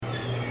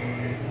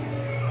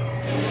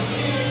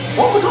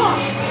Oh my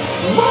gosh!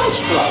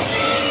 Monstro!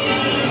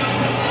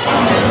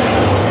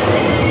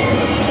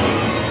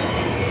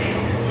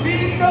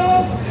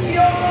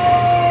 Pinocchio!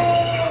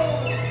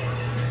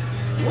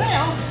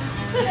 Well,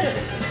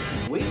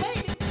 we made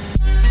it.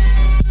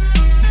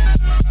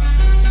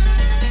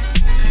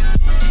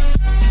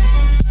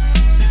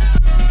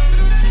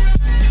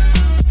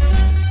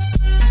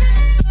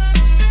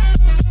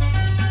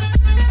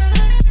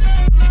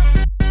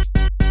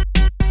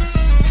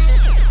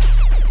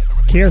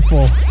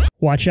 Careful.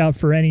 Watch out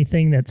for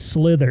anything that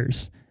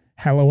slithers.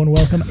 Hello and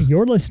welcome.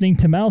 You're listening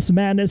to Mouse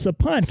Madness, a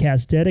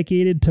podcast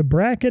dedicated to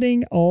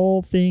bracketing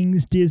all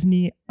things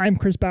Disney. I'm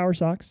Chris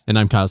Bowersox. And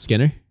I'm Kyle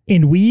Skinner.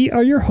 And we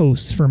are your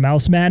hosts for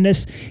Mouse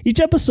Madness.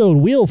 Each episode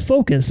will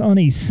focus on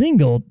a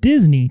single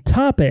Disney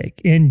topic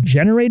and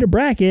generate a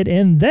bracket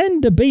and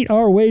then debate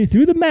our way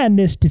through the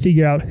madness to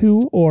figure out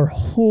who or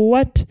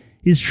what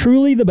is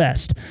truly the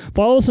best.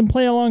 Follow us and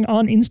play along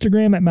on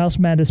Instagram at Mouse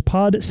Madness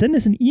Pod. Send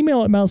us an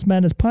email at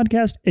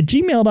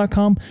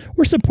mousemadnesspodcast@gmail.com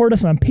or support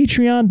us on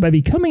Patreon by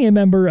becoming a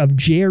member of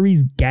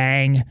Jerry's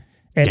gang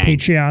at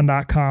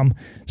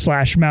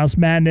patreon.com/Mouse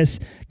Madness.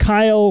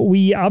 Kyle,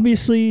 we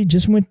obviously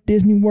just went to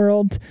Disney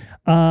World,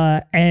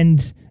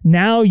 and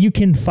now you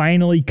can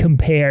finally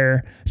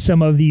compare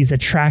some of these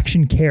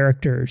attraction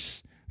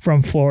characters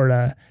from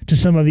Florida to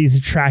some of these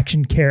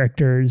attraction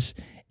characters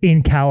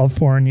in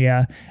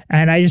California.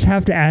 And I just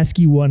have to ask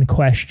you one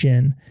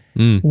question.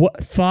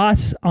 What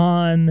thoughts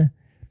on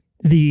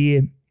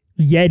the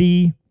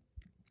Yeti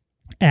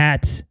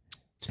at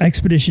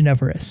Expedition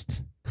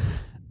Everest?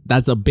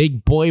 That's a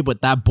big boy,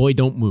 but that boy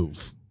don't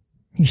move.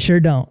 He sure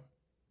don't.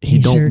 He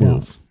don't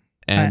move.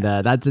 And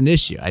that's an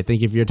issue. I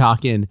think if you're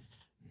talking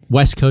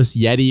West Coast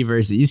Yeti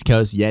versus East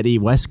Coast Yeti,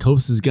 West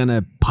Coast is going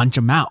to punch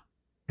him out.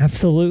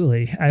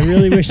 Absolutely. I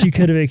really wish you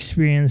could have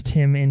experienced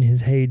him in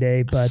his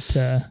heyday, but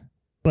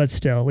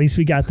still, at least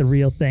we got the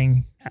real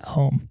thing at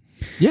home.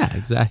 Yeah,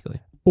 exactly.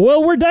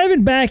 Well, we're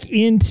diving back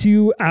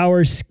into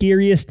our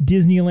scariest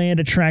Disneyland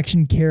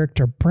attraction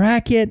character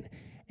bracket,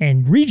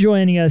 and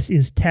rejoining us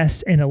is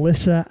Tess and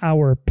Alyssa,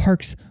 our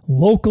parks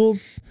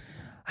locals.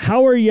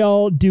 How are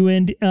y'all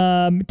doing?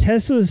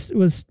 Tess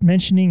was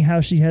mentioning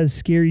how she has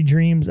scary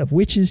dreams of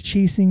witches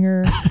chasing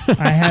her.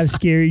 I have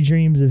scary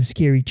dreams of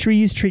scary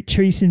trees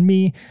chasing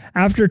me.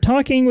 After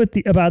talking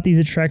about these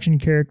attraction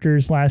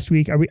characters last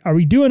week, are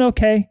we doing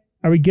okay?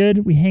 Are we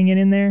good? We hanging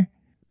in there?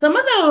 Some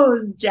of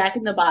those Jack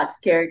in the Box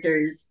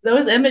characters,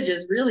 those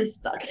images really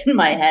stuck in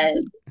my head.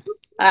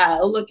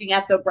 Looking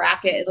at the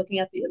bracket, looking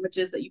at the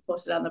images that you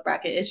posted on the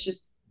bracket, it's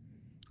just,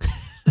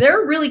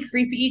 they're really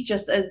creepy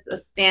just as a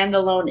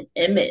standalone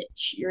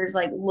image. You're just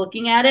like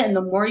looking at it, and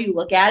the more you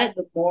look at it,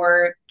 the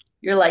more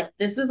you're like,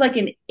 this is like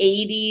an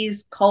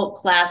 80s cult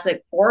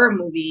classic horror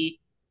movie,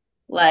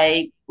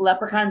 like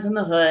Leprechauns in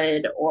the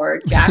Hood or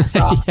Jack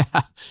Frost.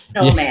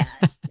 Man.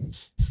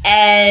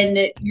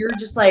 And you're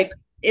just like,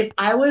 if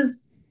I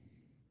was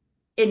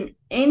in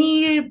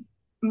any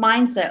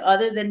mindset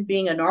other than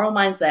being a normal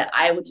mindset,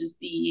 I would just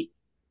be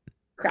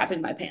crapping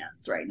my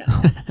pants right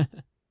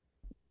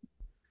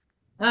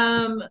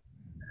now.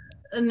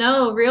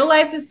 No, real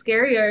life is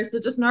scarier. So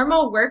just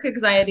normal work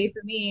anxiety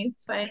for me.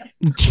 It's fine.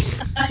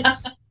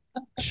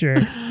 Sure.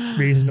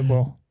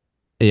 Reasonable.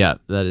 Yeah,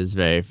 that is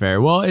very fair.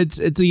 Well, it's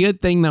a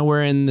good thing that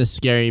we're in this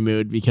scary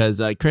mood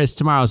because, Chris,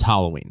 tomorrow's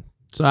Halloween.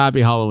 So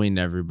happy Halloween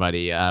to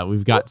everybody.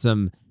 We've got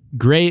some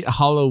great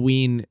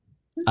Halloween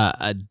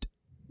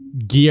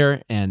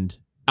gear and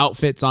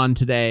outfits on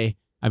today.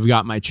 I've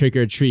got my trick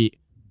or treat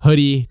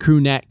hoodie, crew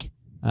neck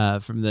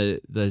from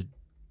the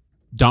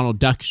Donald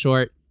Duck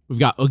short. We've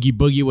got Oogie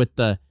Boogie with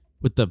the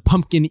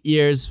pumpkin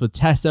ears with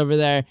Tess over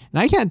there. And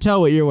I can't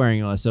tell what you're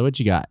wearing, Alyssa. What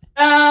you got?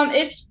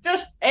 It's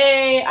just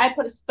I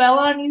put a spell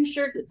on you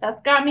shirt that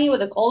Tess got me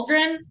with a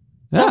cauldron.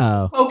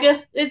 So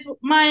focus. It's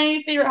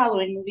my favorite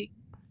Halloween movie.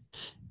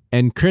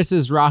 And Chris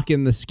is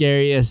rocking the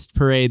scariest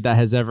parade that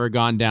has ever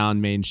gone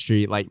down Main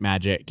Street like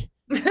magic.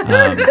 We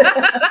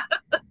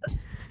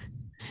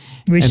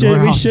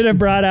should have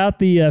brought out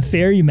the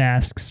fairy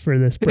masks for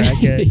this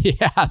bracket.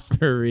 Yeah,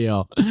 for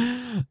real.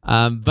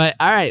 But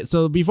all right,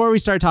 so before we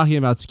start talking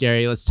about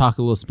scary, let's talk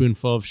a little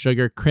spoonful of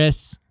sugar.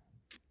 Chris,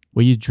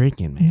 what are you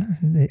drinking,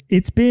 man?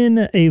 It's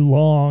been a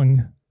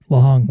long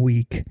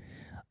week.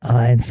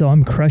 And so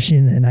I'm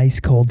crushing an ice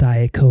cold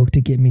Diet Coke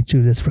to get me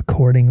through this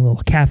recording. A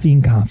little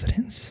caffeine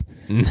confidence.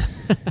 Do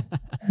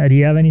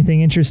you have anything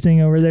interesting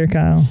over there,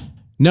 Kyle?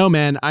 No,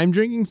 man. I'm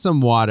drinking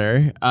some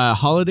water.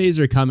 Holidays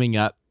are coming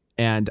up,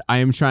 and I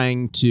am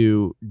trying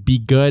to be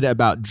good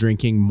about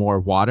drinking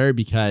more water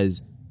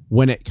because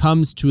when it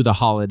comes to the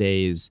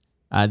holidays,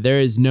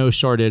 there is no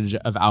shortage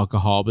of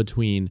alcohol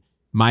between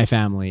my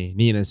family,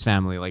 Nina's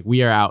family. Like,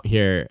 we are out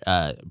here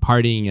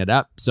partying it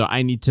up, so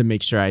I need to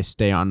make sure I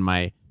stay on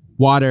my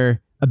water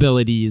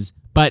abilities,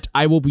 but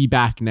I will be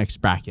back next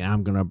bracket.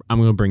 I'm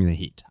gonna bring the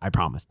heat. I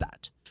promise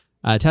that.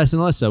 Tess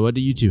and Alyssa, what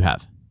do you two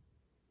have?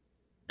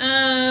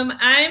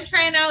 I'm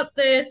trying out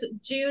this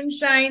June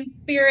Shine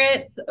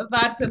Spirits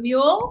Vodka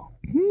Mule.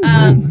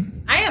 I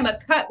am a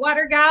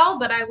Cutwater gal,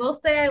 but I will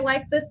say I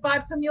like this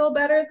vodka mule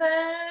better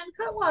than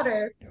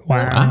Cutwater.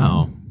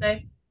 Wow.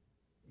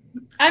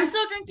 I'm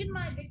still drinking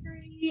my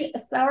Victory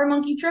Sour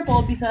Monkey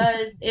Triple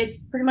because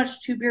it's pretty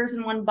much 2 beers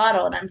in one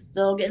bottle, and I'm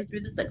still getting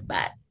through the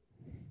 6-pack.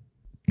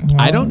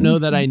 I don't know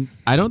that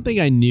I don't think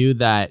I knew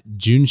that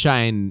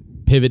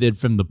Juneshine pivoted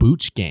from the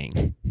Booch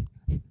gang.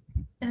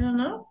 I don't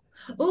know.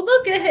 Oh,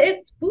 look,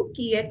 it's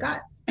spooky. It got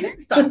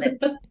spirits on it.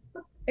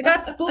 It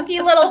got spooky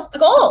little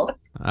skulls.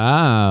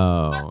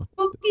 Oh.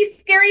 Spooky,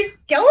 scary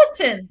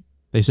skeletons.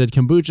 They said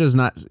kombucha's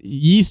not,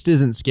 yeast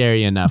isn't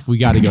scary enough. We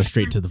got to go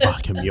straight to the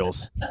vodka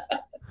mules.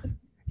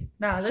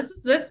 No, this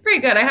is pretty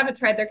good. I haven't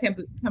tried their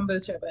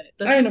kombucha, but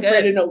this I ain't is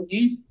afraid good. of no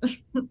yeast.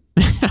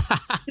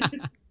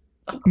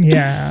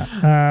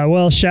 Yeah.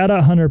 Well, shout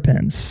out Hunter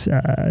Pence,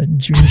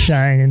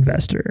 Juneshine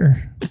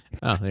investor.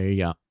 Oh, there you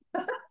go.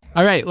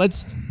 All right,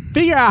 let's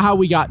figure out how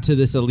we got to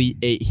this Elite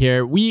 8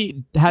 here.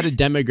 We had a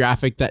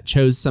demographic that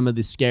chose some of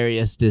the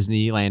scariest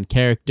Disneyland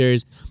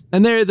characters,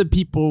 and they're the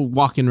people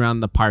walking around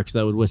the parks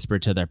that would whisper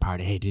to their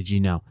party, hey, did you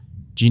know?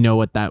 Do you know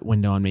what that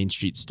window on Main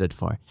Street stood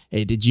for?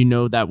 Hey, did you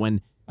know that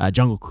when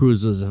Jungle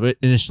Cruise was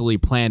initially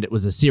planned, it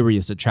was a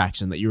serious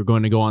attraction, that you were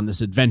going to go on this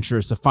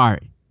adventurous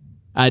safari?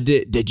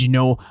 Did you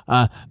know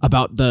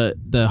about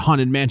the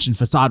Haunted Mansion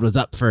facade was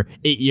up for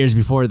 8 years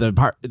before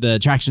the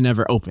attraction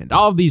ever opened?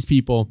 All of these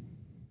people,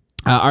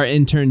 our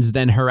interns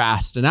then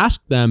harassed and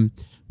asked them,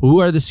 who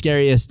are the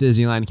scariest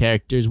Disneyland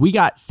characters? We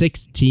got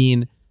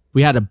 16.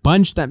 We had a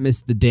bunch that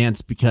missed the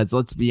dance because,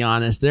 let's be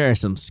honest, there are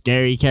some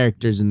scary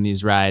characters in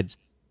these rides.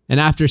 And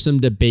after some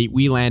debate,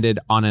 we landed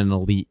on an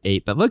Elite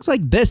 8 that looks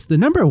like this. The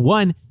number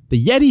 1,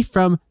 the Yeti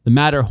from the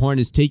Matterhorn,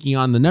 is taking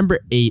on the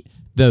number 8,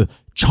 the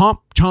Chomp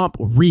Chomp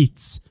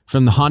Wreaths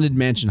from the Haunted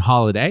Mansion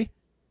Holiday.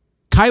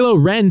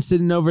 Kylo Ren,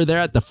 sitting over there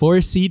at the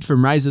 4 seed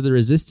from Rise of the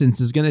Resistance,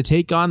 is going to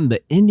take on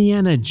the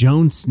Indiana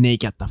Jones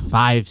Snake at the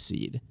 5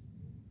 seed.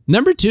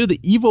 Number 2, the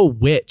Evil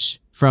Witch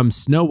from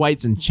Snow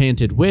White's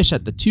Enchanted Wish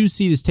at the 2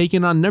 seed is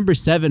taking on number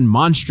 7,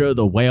 Monstro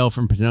the Whale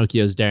from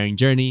Pinocchio's Daring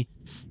Journey.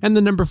 And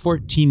the number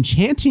 14,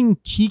 Chanting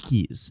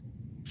Tikis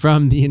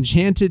from the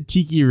Enchanted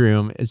Tiki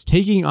Room is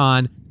taking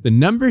on the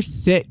number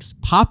 6,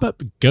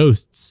 Pop-Up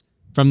Ghosts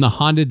from the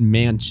Haunted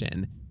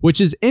Mansion, which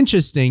is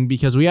interesting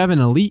because we have an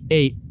Elite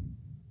 8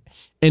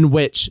 in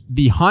which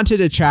the haunted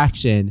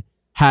attraction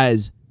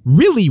has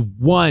really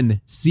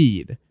 1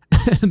 seed.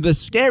 The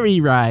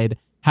scary ride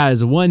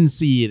has 1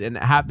 seed, and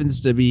it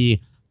happens to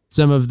be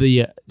some of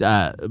the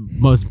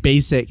most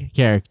basic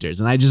characters.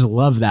 And I just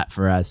love that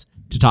for us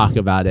to talk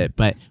about it.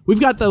 But we've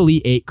got the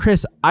Elite 8.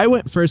 Chris, I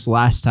went first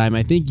last time.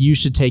 I think you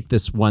should take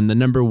this one, the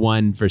number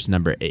 1 versus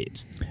number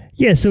 8.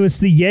 Yeah, so it's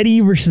the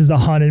Yeti versus the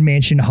Haunted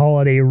Mansion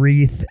Holiday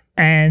Wreath,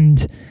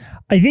 and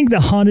I think the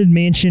Haunted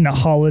Mansion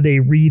Holiday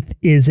Wreath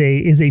is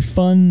a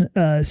fun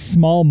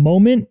small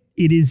moment.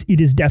 It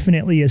is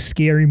definitely a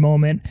scary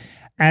moment.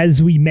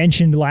 As we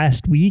mentioned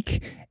last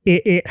week,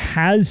 it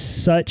has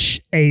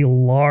such a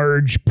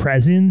large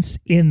presence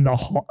in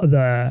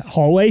the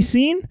hallway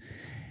scene.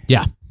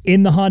 Yeah.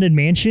 In the Haunted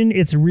Mansion,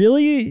 it's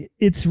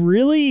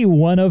really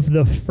one of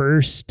the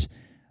first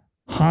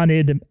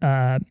haunted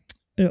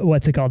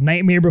what's it called?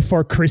 Nightmare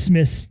Before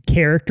Christmas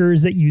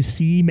characters that you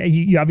see.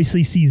 You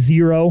obviously see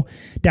Zero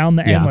down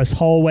the endless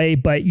hallway,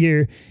 but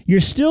you're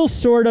still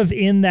sort of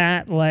in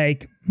that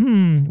like,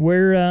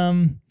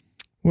 we're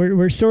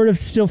sort of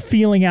still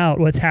feeling out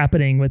what's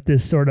happening with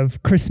this sort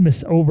of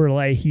Christmas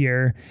overlay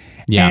here.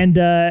 Yeah. And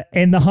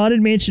the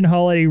Haunted Mansion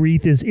Holiday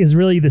Wreath is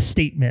really the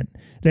statement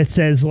that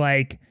says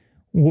like,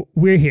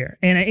 we're here.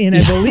 And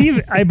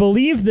I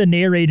believe the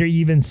narrator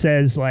even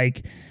says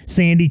like,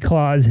 Sandy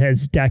Claus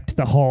has decked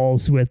the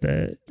halls with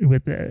a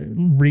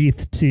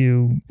wreath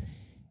to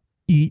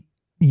eat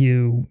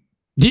you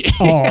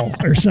all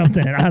or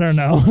something. I don't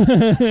know.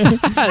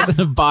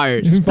 The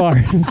bars.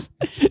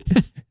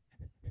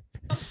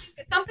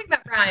 Something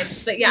that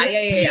rhymes, but yeah.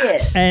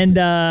 And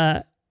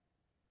I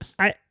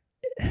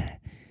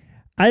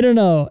don't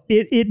know.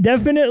 It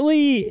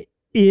definitely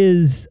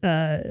is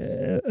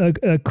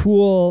a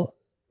cool.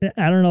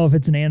 I don't know if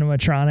it's an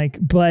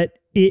animatronic, but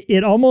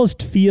it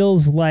almost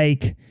feels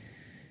like.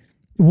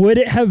 Would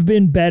it have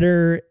been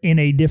better in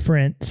a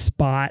different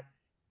spot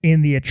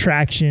in the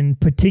attraction,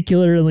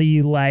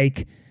 particularly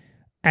like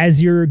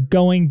as you're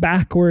going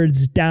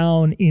backwards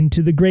down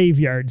into the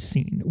graveyard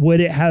scene? Would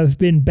it have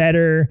been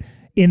better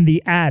in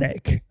the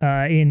attic,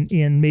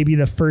 in maybe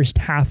the first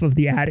half of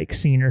the attic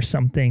scene or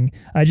something?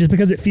 Just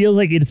because it feels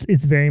like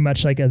it's very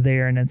much like a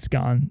there and it's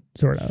gone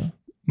sort of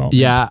moment.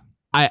 Yeah,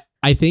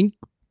 I think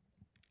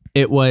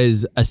it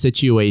was a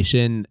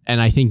situation,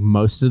 and I think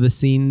most of the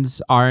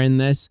scenes are in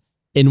this,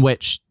 in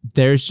which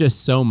there's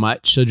just so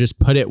much, so just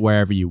put it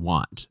wherever you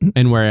want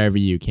and wherever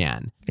you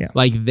can. Yeah.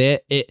 Like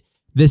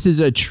this is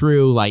a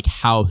true like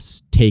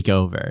house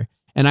takeover.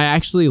 And I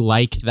actually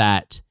like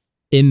that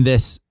in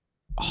this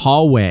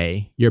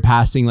hallway, you're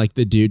passing like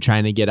the dude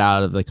trying to get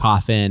out of the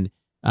coffin.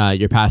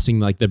 You're passing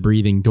like the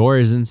breathing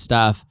doors and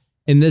stuff.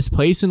 In this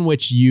place in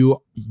which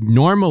you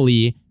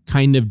normally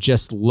kind of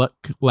just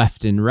look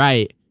left and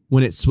right,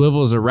 when it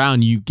swivels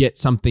around, you get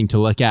something to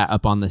look at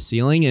up on the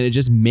ceiling, and it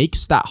just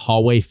makes that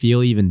hallway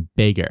feel even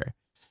bigger.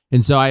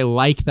 And so I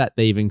like that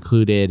they've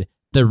included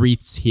the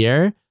wreaths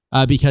here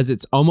because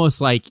it's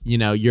almost like,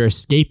 you're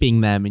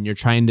escaping them and you're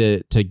trying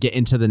to get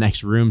into the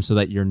next room so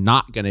that you're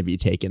not going to be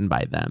taken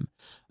by them.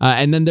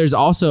 And then there's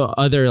also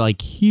other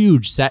like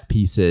huge set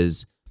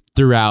pieces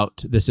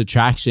throughout this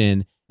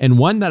attraction. And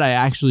one that I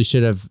actually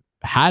should have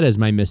had as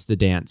my Miss the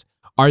Dance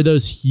are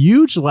those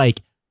huge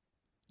like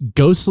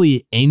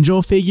ghostly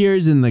angel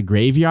figures in the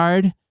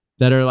graveyard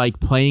that are like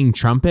playing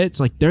trumpets.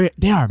 Like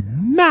they are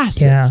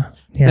massive. Yeah.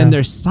 And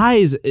their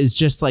size is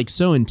just like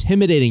so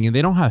intimidating, and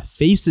they don't have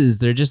faces.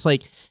 They're just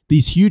like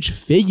these huge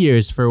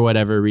figures for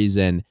whatever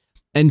reason.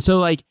 And so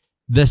like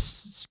the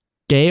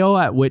scale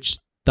at which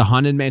the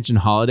Haunted Mansion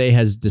Holiday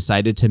has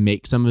decided to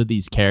make some of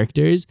these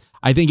characters,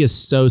 I think is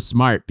so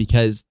smart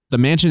because the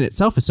mansion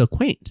itself is so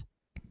quaint.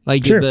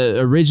 Like the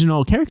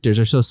original characters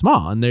are so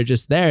small and they're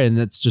just there, and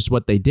that's just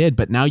what they did.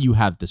 But now you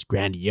have this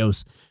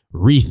grandiose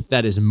wreath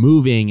that is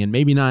moving, and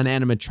maybe not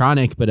an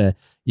animatronic, but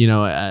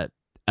a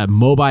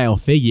mobile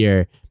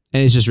figure,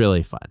 and it's just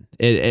really fun.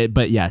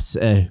 But yes,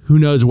 who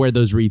knows where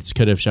those wreaths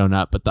could have shown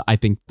up, but I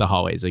think the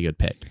hallway is a good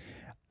pick.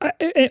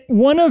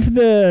 One of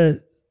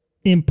the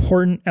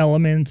important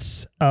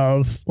elements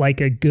of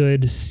like a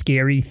good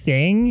scary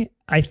thing,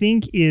 I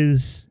think,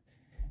 is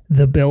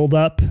the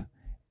buildup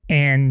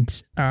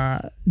and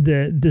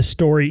the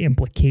story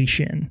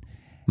implication.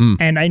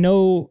 And I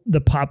know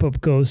the pop-up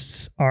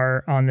ghosts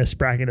are on this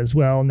bracket as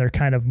well, and they're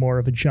kind of more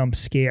of a jump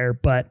scare,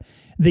 but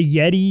the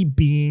Yeti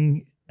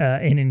being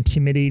an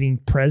intimidating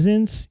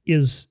presence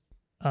is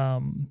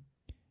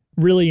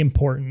really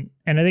important.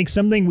 And I think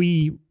something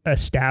we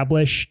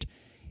established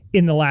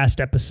in the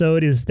last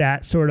episode is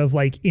that sort of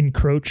like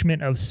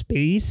encroachment of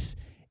space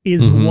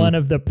is one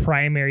of the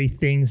primary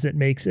things that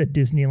makes a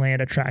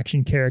Disneyland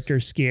attraction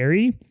character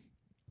scary.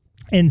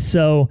 And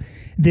so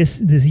this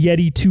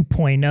Yeti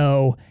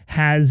 2.0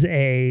 has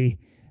a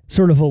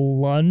sort of a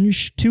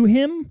lunge to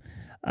him.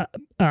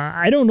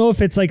 I don't know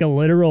if it's like a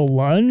literal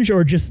lunge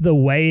or just the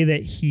way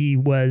that he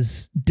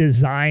was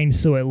designed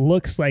so it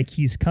looks like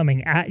he's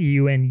coming at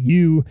you and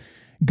you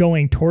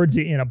going towards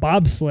it in a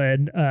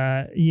bobsled.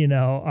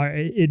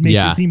 It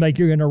makes it seem like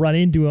you're going to run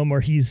into him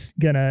or he's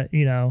going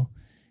to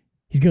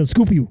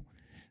scoop you.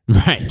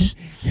 Right.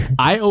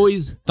 I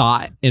always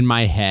thought in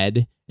my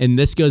head, and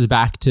this goes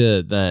back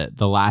to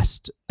the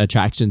last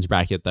attractions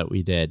bracket that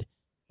we did,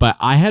 but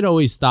I had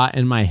always thought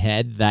in my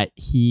head that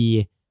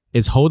he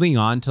is holding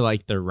on to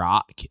like the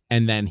rock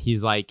and then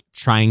he's like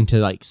trying to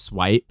like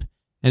swipe,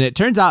 and it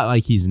turns out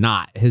like he's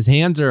not. His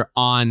hands are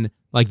on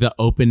like the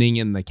opening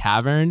in the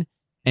cavern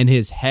and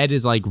his head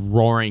is like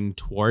roaring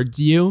towards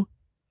you.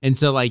 And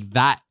so like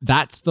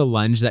that's the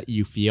lunge that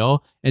you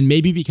feel. And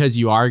maybe because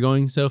you are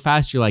going so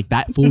fast, you're like,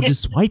 that fool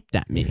just swiped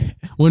at me.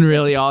 When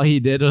really all he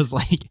did was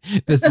like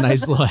this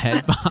nice little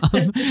head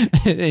bomb.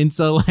 And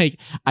so like,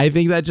 I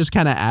think that just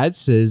kind of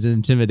adds to his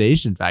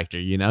intimidation factor.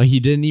 He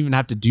didn't even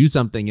have to do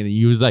something. And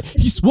he was like,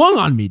 he swung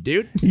on me,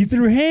 dude. He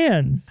threw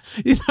hands.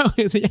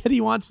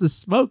 He wants the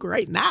smoke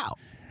right now.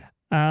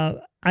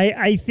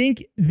 I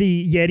think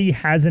the Yeti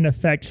has an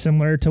effect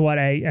similar to what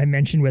I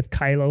mentioned with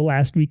Kylo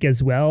last week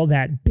as well.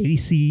 That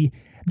bassy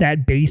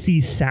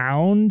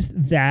sound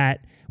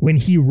that when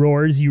he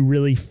roars, you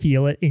really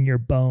feel it in your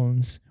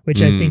bones,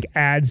 which I think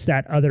adds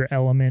that other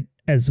element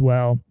as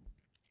well.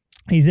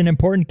 He's an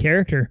important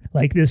character.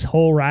 Like this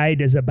whole ride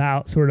is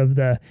about sort of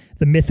the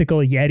mythical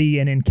Yeti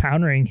and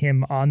encountering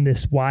him on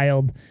this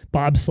wild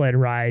bobsled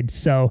ride.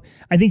 So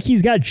I think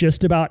he's got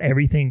just about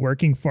everything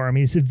working for him.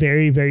 He's a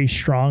very, very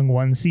strong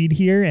 1 seed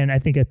here, and I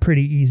think a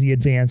pretty easy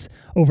advance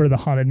over the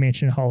Haunted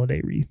Mansion Holiday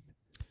Wreath.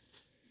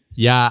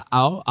 Yeah,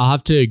 I'll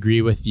have to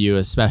agree with you,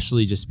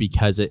 especially just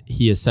because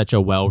he is such a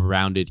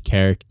well-rounded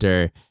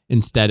character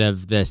instead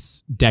of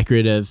this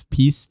decorative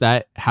piece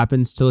that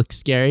happens to look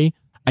scary.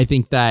 I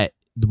think that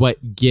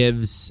what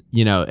gives,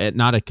 it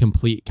not a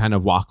complete kind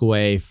of walk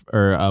away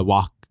or a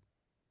walk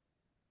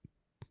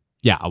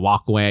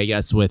away, I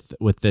guess, with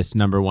this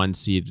number 1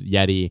 seed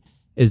Yeti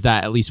is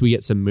that at least we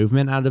get some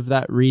movement out of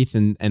that wreath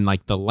and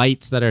like the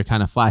lights that are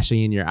kind of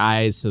flashing in your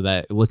eyes so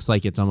that it looks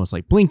like it's almost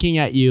like blinking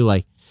at you.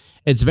 Like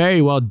it's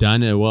very well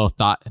done and well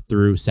thought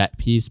through set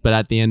piece. But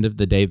at the end of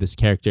the day, this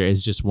character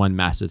is just one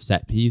massive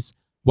set piece,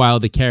 while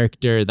the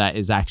character that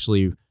is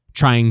actually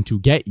trying to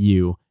get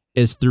you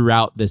is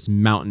throughout this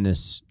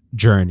mountainous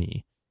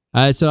journey.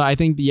 So I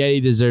think the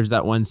Yeti deserves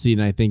that 1 seed,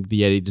 and I think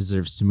the Yeti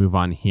deserves to move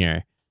on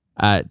here.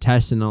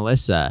 Tess and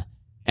Alyssa,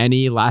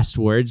 any last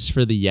words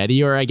for the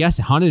Yeti, or I guess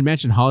Haunted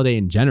Mansion Holiday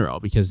in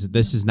general, because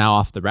this is now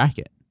off the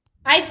bracket?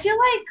 I feel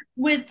like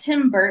with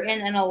Tim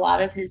Burton and a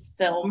lot of his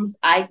films,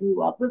 I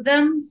grew up with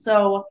them,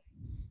 so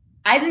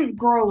I didn't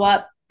grow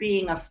up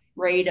being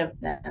afraid of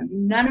them.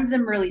 None of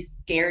them really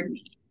scared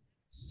me.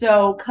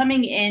 So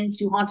coming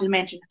into Haunted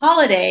Mansion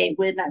Holiday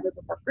with Nightmare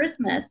Before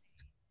Christmas,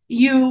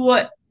 you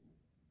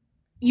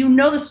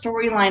know the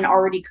storyline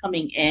already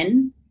coming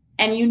in,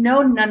 and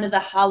none of the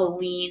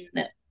Halloween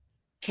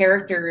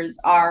characters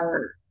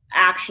are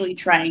actually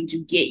trying to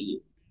get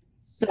you.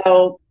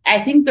 So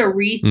I think the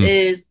wreath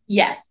is,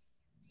 yes,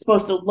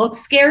 supposed to look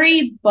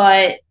scary,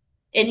 but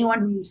anyone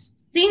who's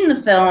seen the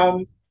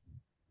film,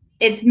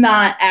 it's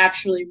not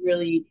actually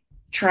really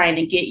trying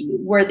to get you.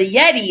 Where the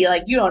Yeti,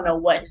 like, you don't know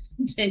what his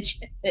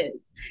intention is.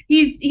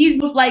 He's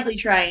most likely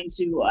trying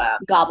to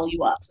gobble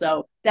you up.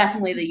 So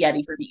definitely the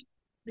Yeti for me.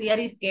 The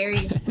Yeti's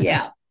scary.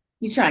 Yeah,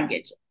 he's trying to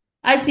get you.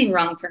 I've seen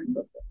Wrong Turn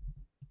before.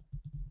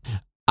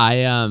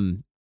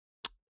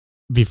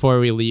 Before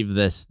we leave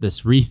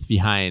this wreath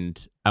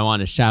behind, I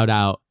want to shout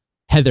out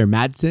Heather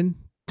Madsen,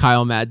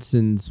 Kyle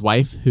Madsen's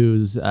wife,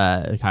 who's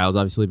Kyle's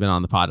obviously been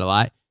on the pod a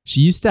lot.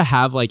 She used to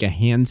have like a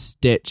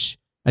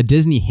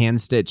Disney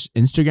hand stitch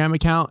Instagram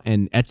account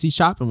and Etsy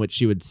shop in which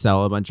she would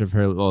sell a bunch of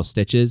her little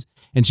stitches.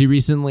 And she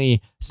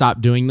recently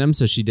stopped doing them.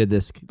 So she did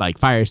this like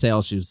fire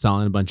sale. She was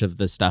selling a bunch of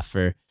this stuff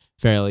for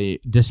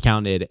fairly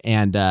discounted.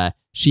 And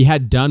she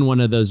had done one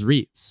of those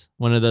wreaths,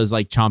 one of those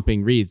like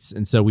chomping wreaths.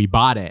 And so we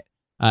bought it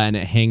and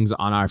it hangs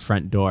on our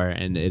front door.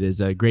 And it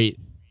is a great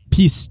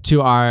piece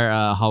to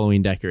our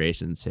Halloween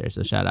decorations here.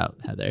 So shout out,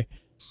 Heather.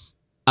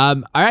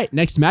 All right,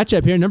 next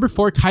matchup here. Number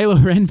 4,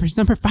 Kylo Ren versus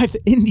number 5,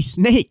 the Indy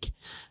Snake.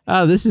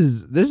 This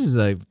is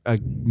a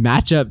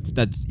matchup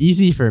that's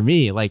easy for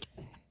me. Like,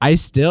 I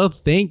still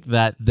think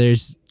that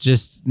there's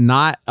just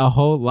not a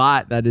whole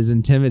lot that is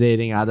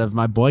intimidating out of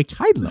my boy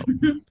Kylo.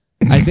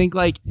 I think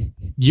like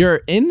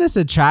you're in this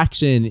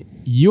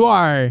attraction, you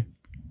are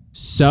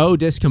so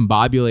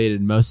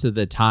discombobulated most of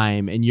the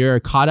time, and you're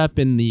caught up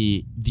in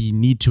the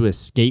need to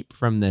escape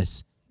from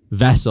this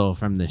vessel,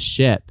 from this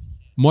ship,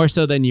 more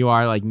so than you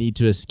are like need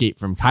to escape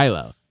from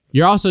Kylo.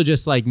 You're also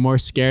just like more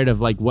scared of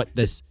like what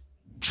this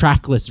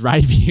trackless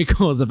ride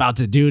vehicle is about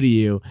to do to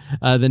you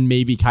than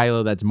maybe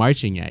Kylo that's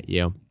marching at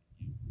you.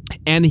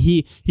 And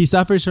he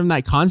suffers from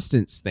that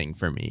constants thing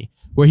for me,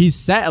 where he's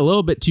set a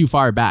little bit too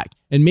far back.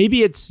 And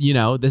maybe it's,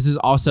 this is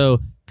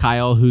also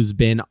Kyle who's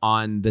been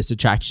on this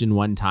attraction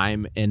one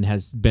time and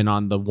has been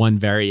on the one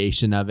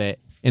variation of it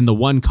in the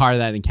one car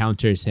that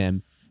encounters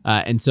him.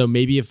 And so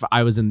maybe if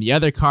I was in the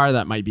other car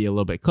that might be a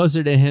little bit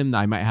closer to him,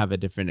 I might have a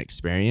different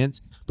experience.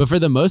 But for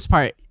the most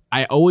part,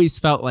 I always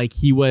felt like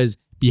he was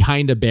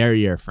behind a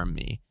barrier from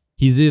me.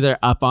 He's either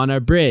up on a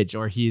bridge,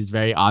 or he's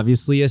very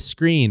obviously a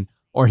screen,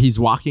 or he's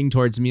walking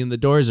towards me and the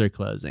doors are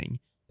closing.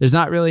 There's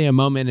not really a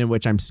moment in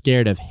which I'm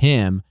scared of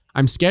him.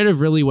 I'm scared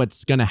of really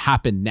what's going to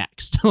happen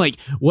next. Like,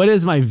 what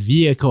is my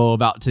vehicle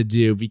about to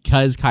do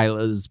because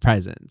Kylo's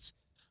presence?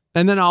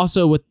 And then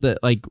also with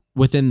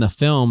within the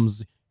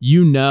films,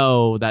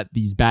 that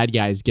these bad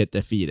guys get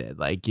defeated.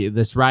 Like,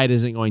 this ride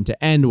isn't going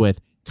to end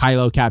with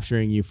Kylo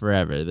capturing you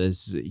forever.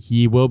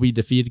 He will be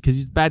defeated because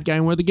he's the bad guy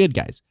and we're the good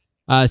guys.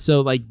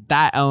 So like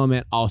that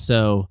element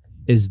also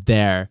is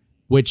there,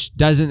 which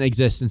doesn't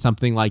exist in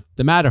something like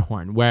the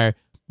Matterhorn, where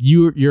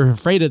you're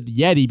afraid of the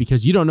Yeti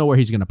because you don't know where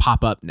he's going to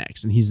pop up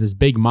next. And he's this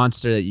big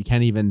monster that you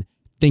can't even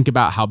think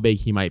about how big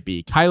he might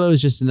be. Kylo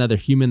is just another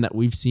human that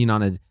we've seen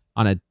on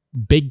a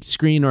big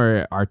screen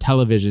or our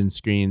television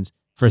screens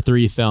for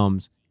 3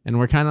 films. And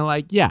we're kind of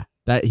like, yeah,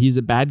 that he's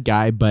a bad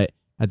guy. But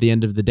at the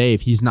end of the day,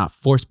 if he's not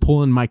force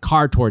pulling my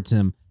car towards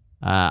him,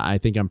 I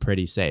think I'm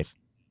pretty safe.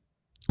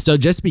 So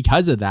just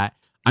because of that,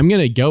 I'm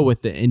going to go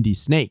with the Indy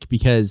Snake,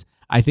 because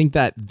I think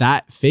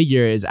that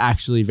figure is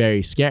actually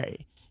very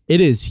scary. It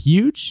is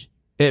huge.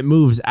 It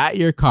moves at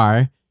your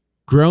car.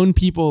 Grown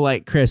people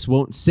like Chris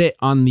won't sit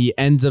on the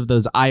ends of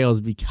those aisles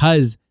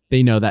because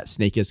they know that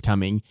snake is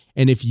coming.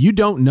 And if you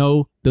don't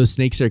know those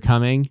snakes are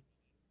coming,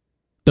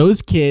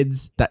 those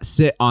kids that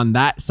sit on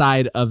that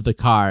side of the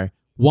car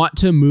want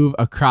to move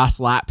across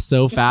laps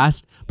so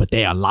fast, but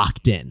they are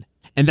locked in.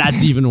 And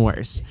that's even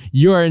worse.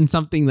 You are in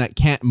something that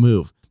can't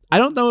move. I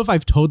don't know if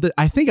I've told that.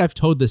 I think I've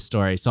told this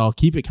story, so I'll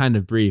keep it kind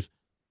of brief.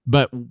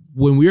 But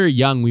when we were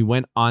young, we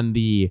went on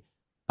the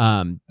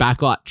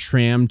backlot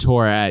tram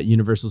tour at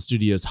Universal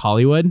Studios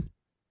Hollywood.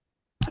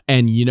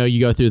 And, you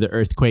go through the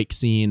earthquake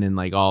scene and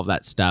like all of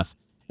that stuff.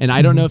 And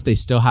I don't know if they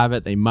still have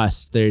it. They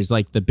must. There's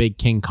like the big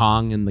King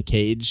Kong in the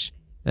cage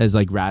as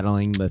like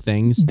rattling the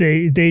things.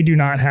 They do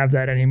not have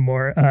that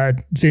anymore.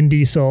 Vin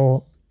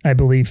Diesel, I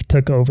believe,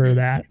 took over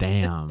that.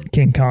 Damn.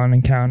 King Kong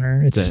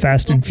encounter. It's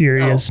Fast and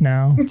Furious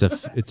now.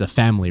 It's a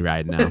family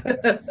ride now.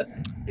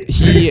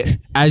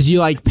 As you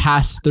like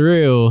pass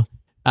through,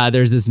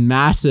 there's this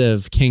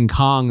massive King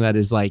Kong that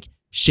is like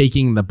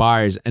shaking the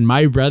bars, and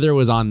my brother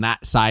was on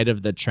that side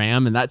of the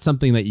tram, and that's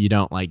something that you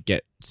don't like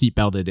get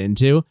seatbelted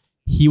into.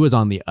 He was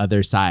on the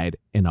other side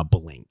in a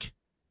blink.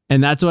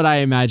 And that's what I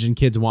imagine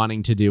kids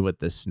wanting to do with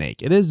this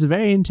snake. It is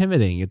very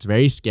intimidating. It's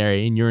very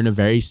scary, and you're in a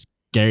very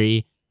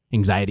scary,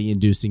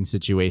 anxiety-inducing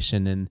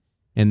situation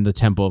in the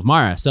Temple of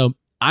Mara. So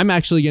I'm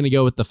actually going to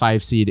go with the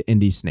 5 seed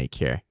Indy Snake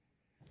here.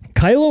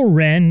 Kylo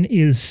Ren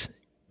is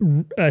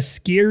a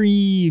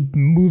scary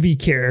movie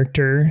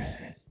character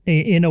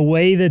in a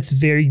way that's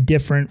very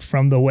different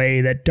from the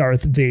way that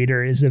Darth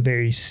Vader is a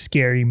very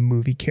scary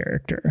movie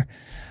character.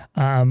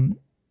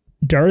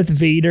 Darth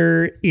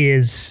Vader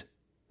is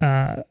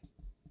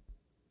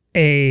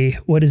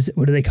what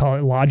do they call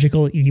it?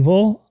 Logical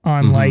evil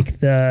on like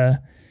the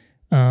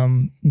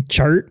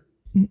chart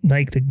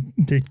like the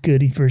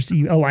good versus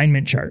evil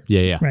alignment chart.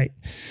 Yeah. Right.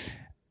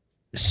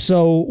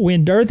 So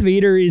when Darth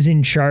Vader is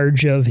in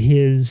charge of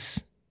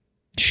his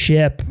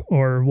ship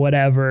or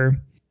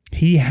whatever,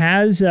 he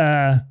has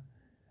a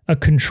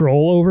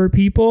control over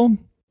people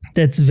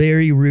that's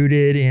very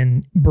rooted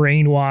in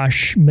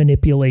brainwash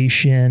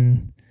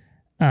manipulation.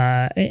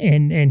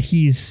 And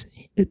he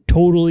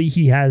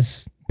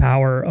has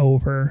power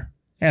over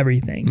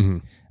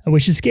everything,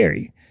 which is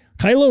scary.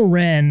 Kylo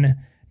Ren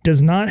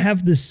does not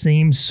have the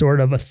same sort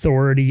of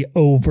authority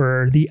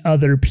over the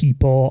other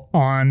people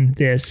on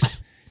this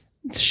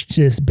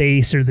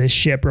base or this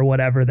ship or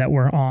whatever that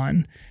we're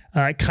on.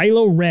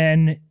 Kylo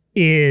Ren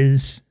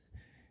is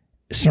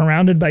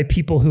surrounded by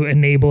people who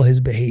enable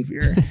his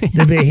behavior.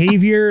 The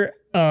behavior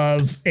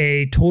of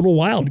a total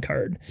wild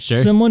card. Sure.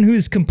 Someone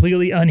who's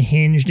completely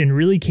unhinged and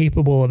really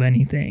capable of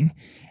anything.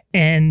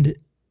 And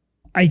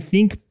I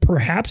think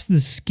perhaps the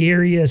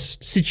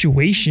scariest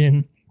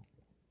situation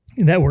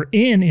that we're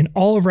in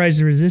all of Rise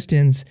of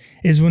Resistance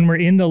is when we're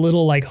in the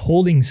little like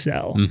holding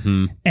cell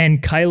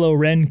and Kylo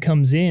Ren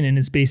comes in and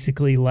it's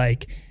basically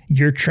like,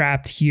 you're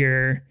trapped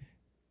here.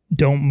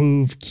 Don't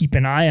move. Keep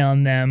an eye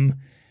on them.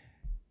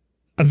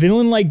 A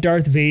villain like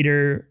Darth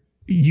Vader,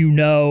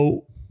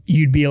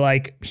 you'd be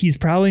like, he's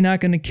probably not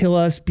going to kill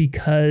us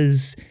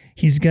because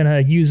he's going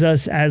to use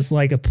us as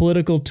like a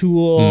political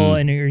tool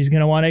and he's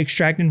going to want to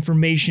extract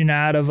information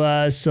out of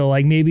us. So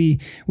like maybe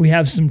we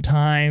have some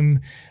time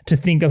to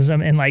think of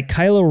some. And like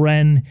Kylo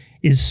Ren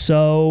is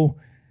so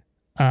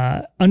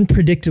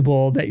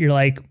unpredictable that you're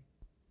like,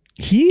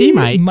 he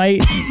might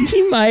make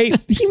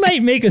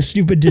a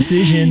stupid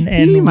decision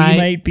and we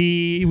might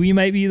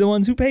be the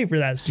ones who pay for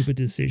that stupid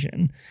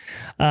decision.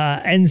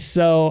 And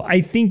so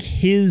I think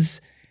his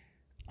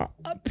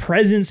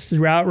presence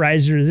throughout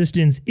Rise of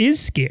Resistance is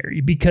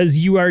scary because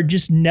you are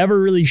just never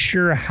really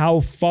sure how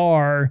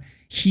far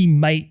he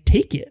might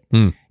take it.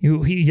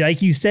 He,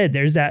 like you said,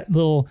 there's that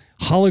little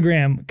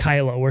hologram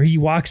Kylo where he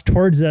walks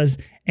towards us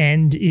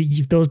and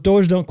if those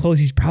doors don't close,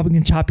 he's probably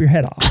going to chop your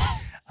head off.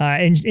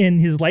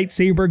 And his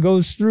lightsaber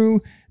goes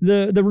through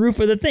the roof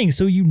of the thing.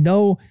 So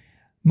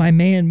my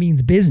man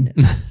means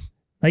business.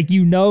 Like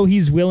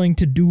he's willing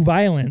to do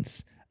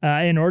violence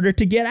in order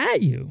to get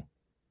at you.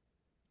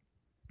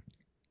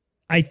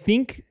 I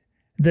think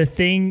the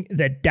thing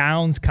that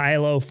downs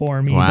Kylo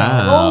for me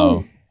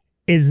though,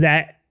 is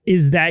that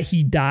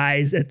he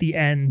dies at the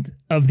end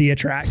of the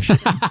attraction.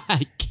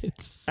 I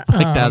get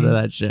sucked out of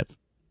that ship.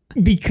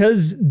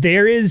 Because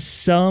there is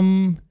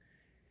some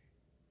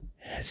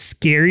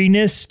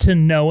scariness to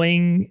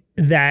knowing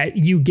that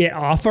you get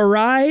off a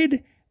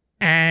ride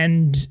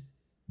and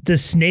the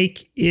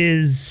snake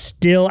is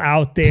still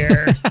out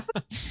there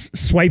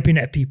swiping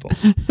at people.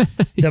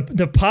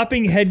 The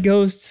popping head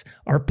ghosts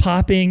are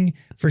popping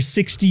for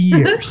 60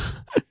 years.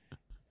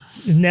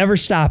 Never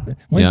stopping.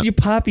 Once you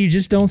pop, you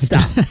just don't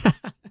stop.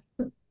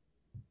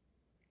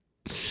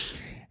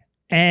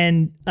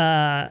 And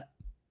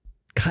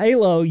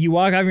Kylo, you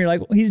walk off and you're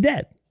like, well, he's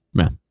dead.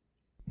 Yeah.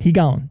 He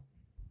gone.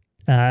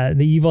 The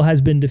evil has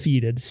been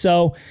defeated.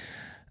 So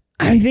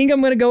I think I'm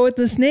going to go with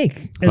the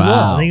snake as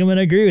well. I think I'm going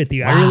to agree with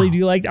you. I really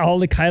do like all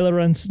the Kylo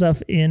Ren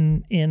stuff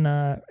in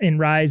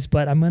Rise,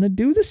 but I'm going to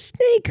do the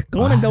snake.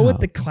 Going to go with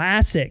the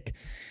classic.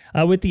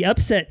 With the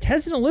upset,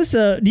 Tess and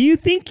Alyssa, do you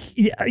think,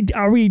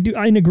 are we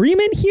in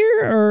agreement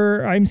here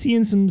or I'm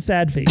seeing some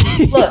sad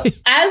faces? Look,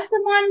 as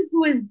someone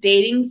who is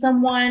dating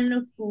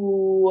someone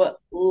who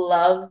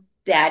loves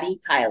Daddy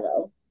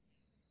Kylo,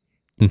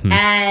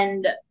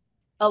 and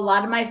a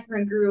lot of my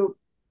friend group,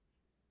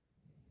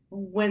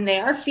 when they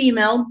are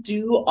female,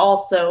 do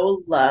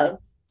also love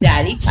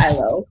Daddy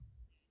Kylo.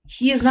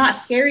 He is not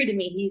scary to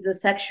me. He's a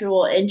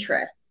sexual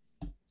interest.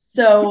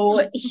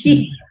 So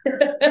he...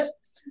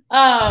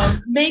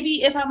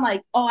 maybe if I'm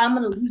like, oh, I'm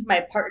gonna lose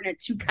my partner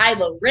to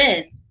Kylo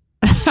Ren,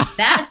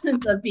 that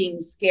sense of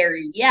being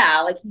scary,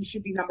 like he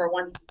should be number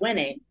one, he's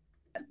winning.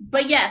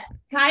 But yes,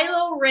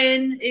 Kylo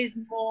Ren is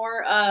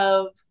more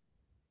of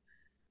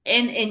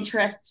an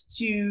interest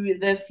to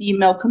the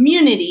female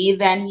community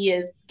than he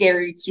is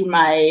scary to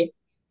my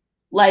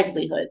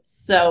livelihood.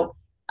 So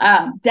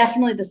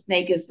definitely the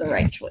snake is the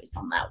right choice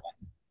on that one.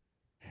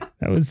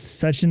 That was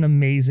such an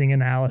amazing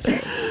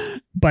analysis,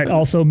 but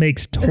also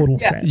makes total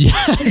sense.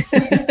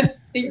 Yeah.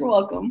 You're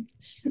welcome.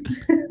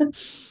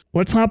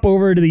 Let's hop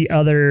over to the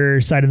other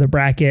side of the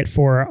bracket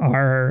for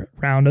our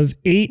round of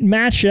 8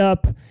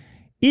 matchup.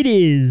 It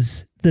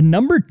is the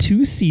number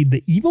 2 seed,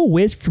 the Evil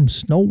Witch from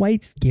Snow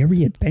White's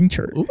Scary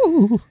Adventure,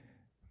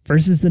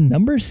 versus the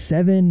number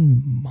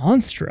 7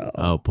 Monstro.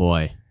 Oh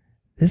boy.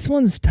 This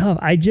one's tough.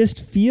 I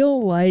just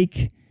feel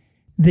like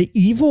the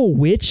Evil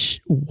Witch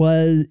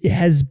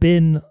has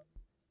been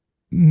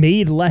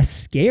made less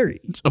scary.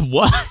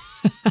 What?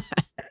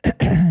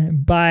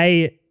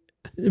 By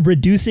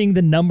reducing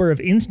the number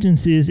of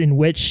instances in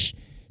which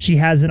she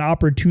has an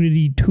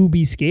opportunity to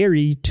be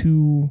scary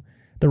to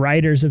the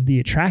riders of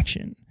the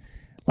attraction.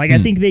 Like, I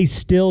think they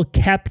still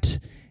kept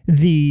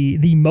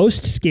the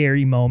most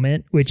scary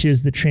moment, which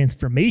is the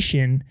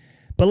transformation,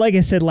 But like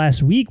I said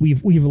last week,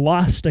 we've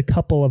lost a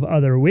couple of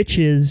other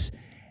witches,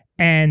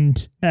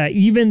 and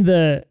even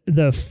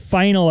the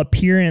final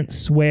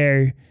appearance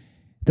where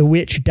the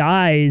witch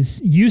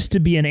dies used to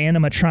be an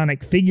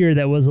animatronic figure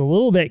that was a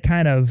little bit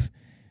kind of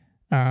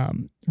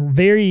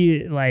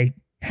very like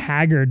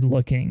haggard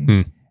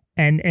looking.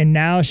 And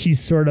now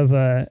she's sort of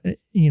a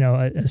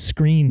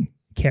screen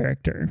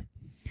character.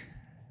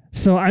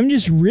 So I'm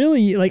just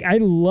really like, I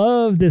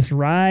love this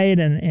ride,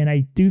 and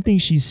I do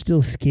think she's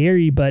still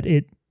scary, but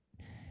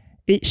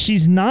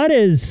she's not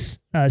as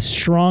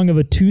strong of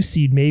a 2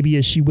 seed maybe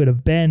as she would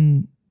have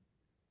been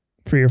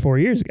 3 or 4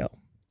 years ago.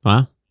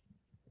 Huh?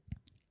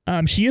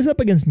 She is up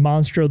against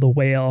Monstro the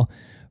Whale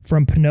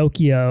from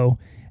Pinocchio,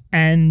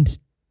 and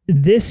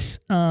this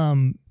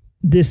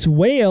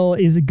whale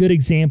is a good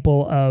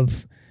example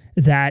of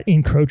that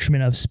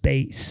encroachment of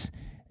space.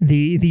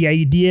 The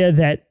idea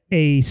that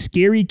a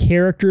scary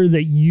character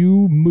that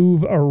you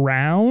move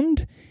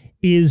around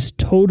is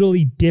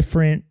totally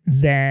different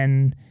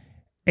than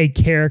a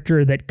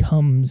character that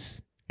comes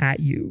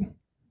at you.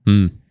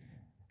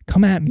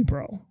 Come at me,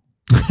 bro.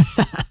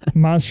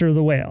 Monster of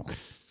the Whale.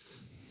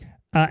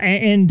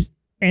 And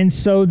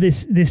so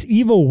this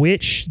evil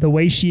witch, the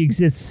way she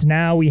exists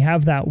now, we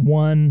have that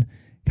one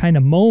kind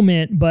of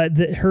moment, but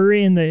her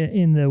in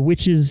the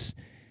witch's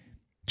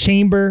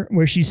chamber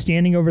where she's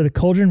standing over the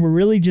cauldron, we're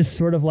really just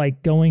sort of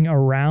like going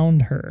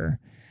around her.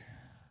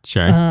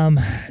 Sure.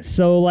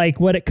 So like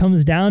what it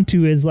comes down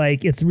to is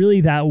like, it's really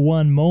that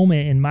one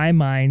moment in my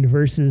mind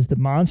versus the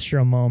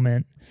Monstro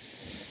moment.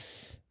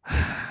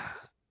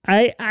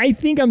 I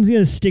think I'm going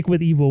to stick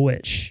with Evil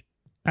Witch.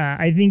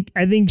 I think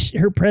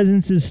her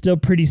presence is still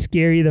pretty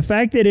scary. The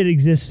fact that it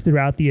exists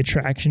throughout the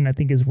attraction, I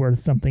think, is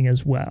worth something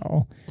as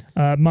well.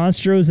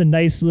 Monstro is a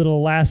nice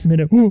little last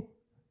minute, whoo,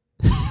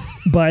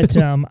 but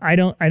I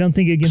don't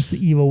think against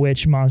the Evil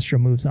Witch, Monstro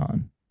moves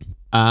on.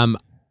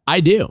 I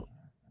do.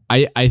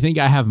 I think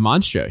I have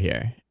Monstro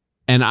here,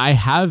 and I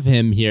have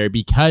him here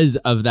because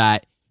of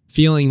that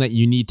feeling that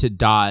you need to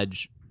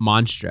dodge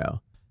Monstro.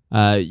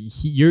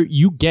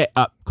 You get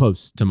up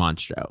close to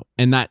Monstro,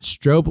 and that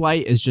strobe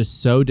light is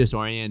just so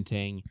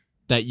disorienting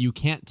that you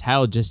can't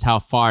tell just how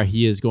far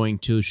he is going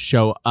to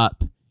show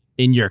up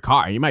in your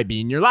car. He might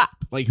be in your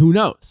lap, like who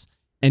knows?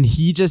 And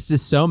he just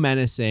is so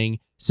menacing,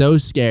 so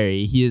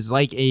scary. He is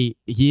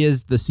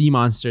the sea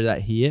monster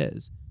that he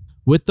is.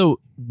 With the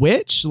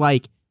witch,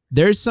 like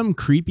there's some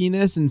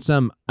creepiness and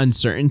some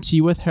uncertainty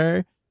with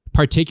her,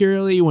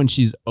 particularly when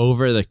she's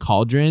over the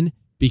cauldron,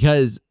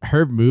 because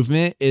her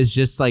movement is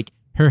just like,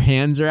 her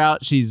hands are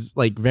out. She's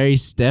like very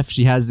stiff.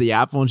 She has the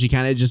apple and she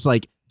kind of just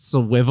like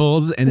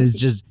swivels and is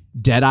just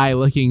dead eye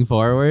looking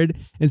forward.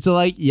 And so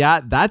like,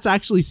 yeah, that's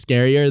actually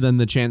scarier than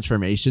the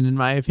transformation in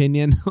my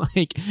opinion.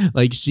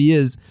 like she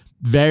is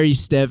very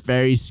stiff,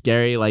 very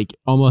scary, like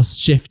almost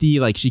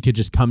shifty. Like she could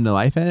just come to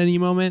life at any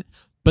moment.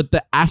 But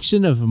the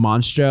action of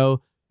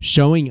Monstro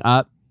showing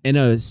up in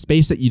a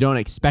space that you don't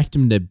expect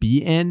him to be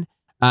in,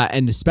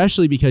 and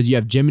especially because you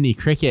have Jiminy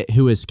Cricket,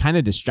 who is kind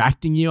of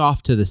distracting you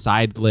off to the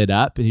side, lit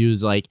up. And he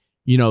was like,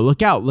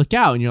 look out.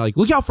 And you're like,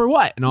 look out for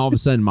what? And all of a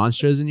sudden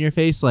Monstro's in your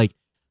face. Like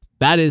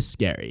that is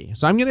scary.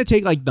 So I'm going to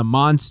take like the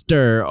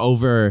monster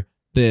over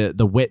the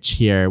witch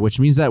here, which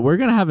means that we're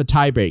going to have a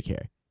tie break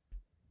here.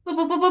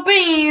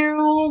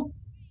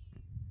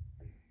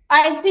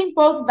 I think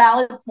both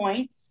valid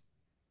points.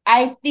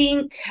 I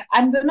think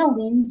I'm going to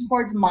lean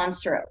towards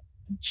Monstro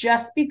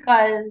just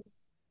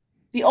because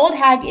the old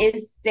hag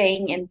is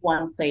staying in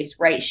one place,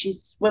 right?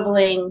 She's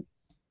swiveling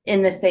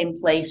in the same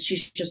place.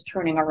 She's just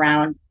turning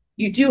around.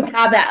 You do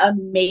have that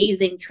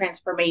amazing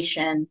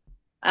transformation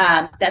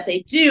that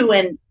they do.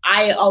 And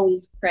I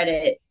always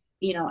credit,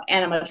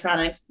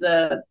 animatronics,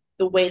 the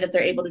way that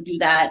they're able to do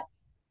that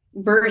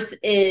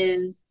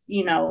versus,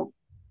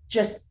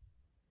 just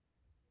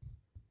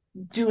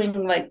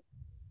doing like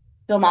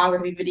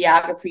filmography,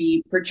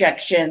 videography,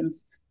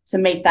 projections to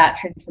make that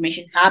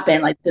transformation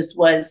happen. Like this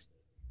was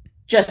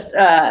just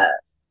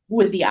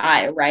with the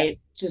eye, right?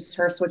 Just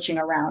her switching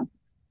around.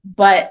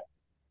 But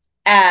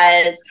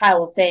as Kyle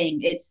was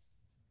saying,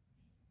 it's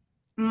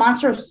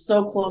Monstro's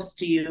so close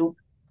to you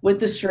with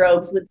the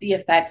strobes, with the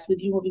effects,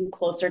 with you moving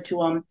closer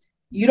to him.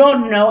 You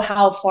don't know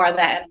how far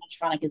that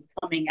animatronic is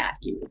coming at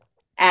you.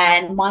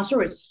 And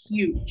Monstro is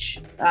huge.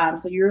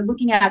 So you're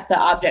looking at the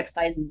object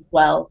size as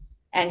well.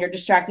 And you're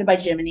distracted by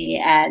Jiminy.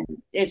 And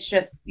it's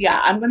just,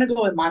 I'm going to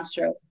go with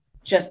Monstro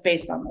just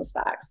based on those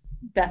facts.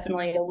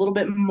 Definitely a little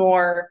bit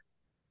more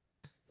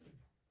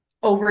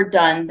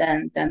overdone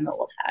than the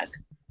old hag.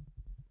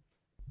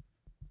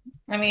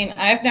 I mean,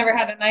 I've never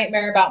had a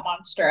nightmare about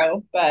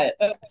Monstro, but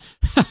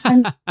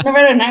I've never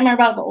had a nightmare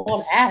about the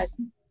old hag.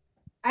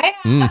 I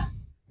have.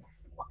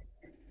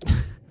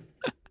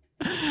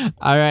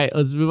 All right,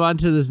 let's move on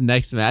to this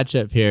next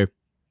matchup here.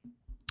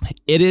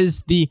 It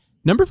is the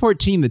number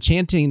 14, the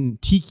Chanting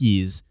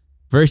Tikis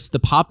versus the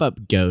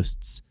Pop-Up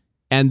Ghosts.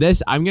 And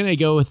this, I'm going to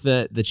go with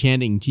the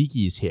Chanting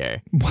Tikis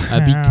here.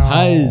 Wow.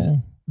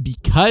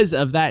 Because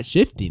of that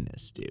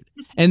shiftiness, dude.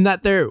 And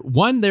that there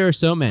are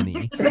so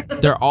many.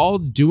 They're all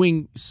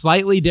doing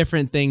slightly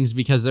different things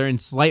because they're in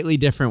slightly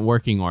different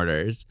working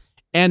orders.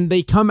 And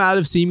they come out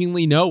of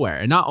seemingly nowhere.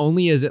 And not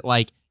only is it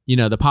like,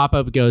 the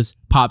pop-up ghost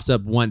pops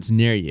up once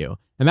near you.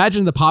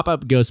 Imagine the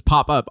pop-up ghosts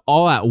pop up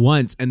all at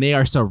once and they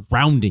are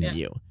surrounding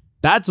you.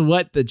 That's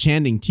what the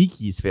chanting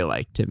tikis feel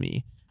like to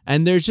me.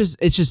 And it's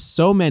just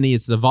so many.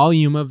 It's the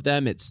volume of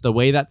them. It's the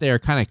way that they are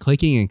kind of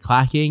clicking and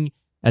clacking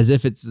as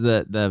if it's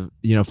the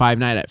Five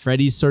Nights at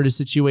Freddy's sort of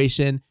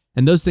situation.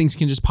 And those things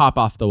can just pop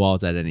off the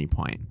walls at any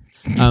point.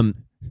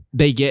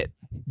 They get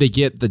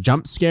the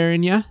jump scare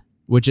in you,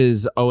 which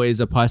is always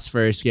a plus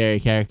for a scary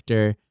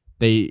character.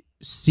 They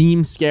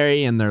seem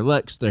scary in their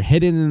looks. They're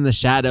hidden in the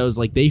shadows.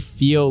 Like they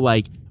feel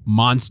like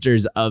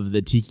monsters of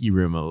the tiki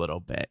room a little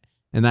bit.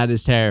 And that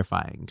is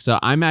terrifying. So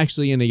I'm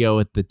actually going to go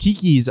with the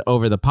tikis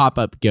over the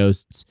pop-up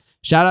ghosts.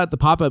 Shout out the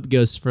pop-up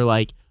ghosts for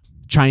like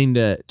trying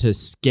to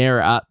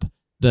scare up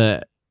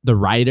the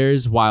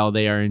riders while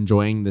they are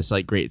enjoying this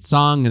like great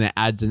song. And it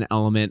adds an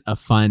element of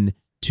fun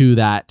to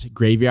that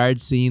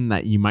graveyard scene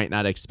that you might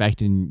not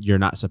expect and you're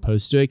not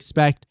supposed to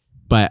expect.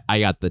 But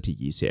I got the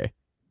tikis here.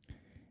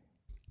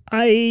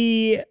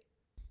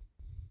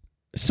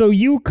 So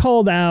you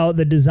called out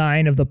the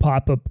design of the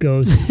pop-up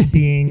ghosts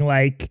being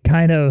like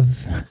kind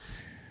of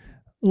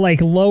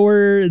like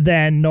lower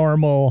than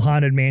normal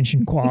Haunted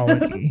Mansion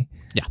quality.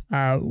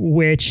 Yeah.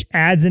 Which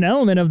adds an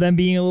element of them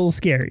being a little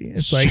scary.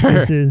 It's like, Sure.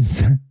 this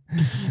is...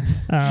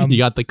 you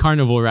got the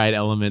carnival ride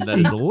element that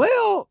is a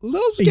little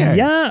scary.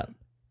 Yeah.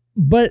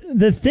 But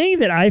the thing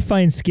that I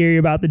find scary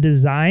about the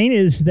design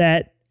is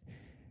that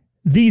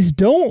these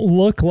don't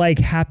look like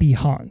happy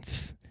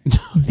haunts.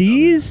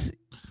 These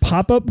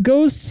pop-up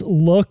ghosts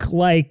look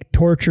like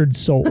tortured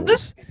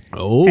souls.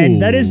 Oh.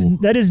 And that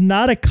is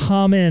not a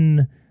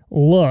common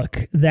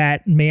look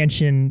that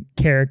mansion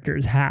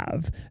characters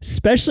have,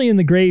 especially in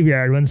the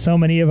graveyard when so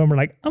many of them are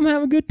like, I'm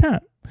having a good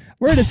time.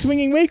 We're at a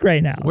swinging wake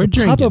right now. We're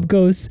drinking.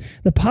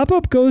 The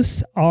pop-up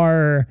ghosts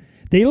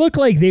they look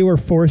like they were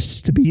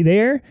forced to be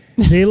there.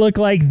 They look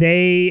like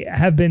they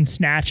have been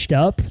snatched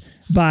up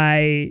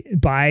by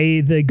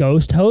the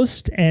ghost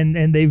host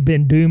and they've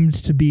been doomed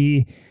to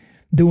be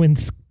doing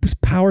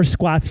power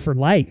squats for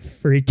life,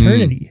 for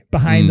eternity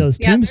behind those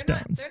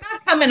tombstones. They're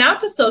not coming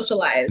out to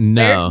socialize.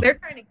 No. They're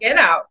trying to get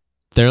out.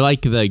 They're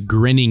like the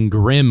grinning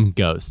grim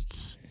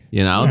ghosts. They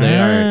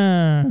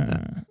are.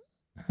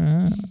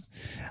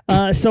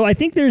 So I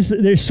think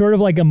there's sort of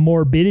like a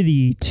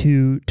morbidity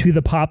to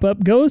the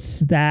pop-up ghosts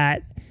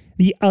that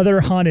the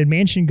other Haunted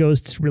Mansion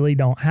ghosts really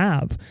don't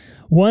have.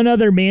 One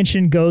other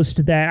mansion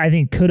ghost that I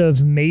think could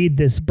have made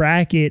this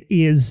bracket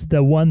is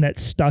the one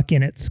that's stuck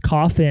in its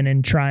coffin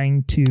and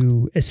trying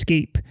to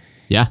escape.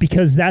 Yeah.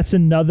 Because that's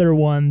another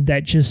one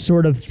that just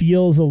sort of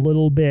feels a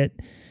little bit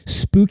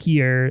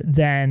spookier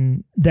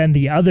than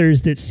the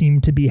others that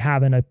seem to be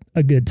having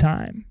a good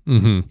time.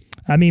 Mm-hmm.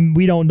 I mean,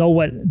 we don't know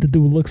what the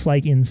dude looks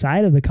like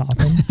inside of the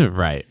coffin.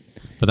 Right.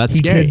 But that's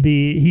scary.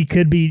 He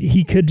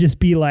could just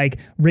be like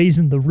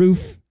raising the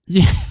roof.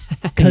 Yeah.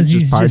 Because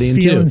he's just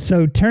feeling too.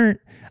 so turnt.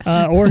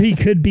 Or he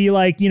could be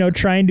like,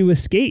 trying to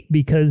escape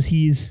because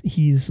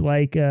he's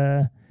like,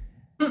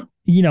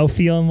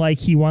 feeling like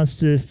he wants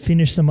to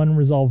finish some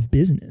unresolved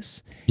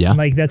business. Yeah. And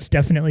like, that's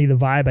definitely the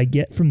vibe I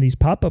get from these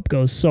pop-up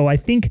ghosts. So I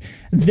think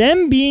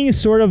them being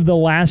sort of the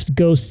last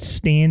ghost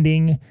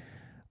standing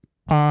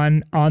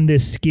on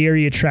this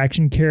scary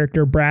attraction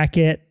character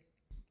bracket,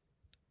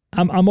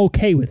 I'm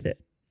okay with it.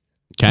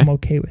 Okay. I'm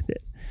okay with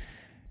it.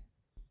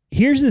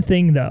 Here's the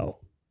thing though.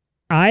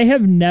 I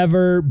have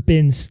never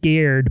been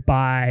scared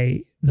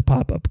by the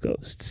pop-up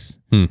ghosts.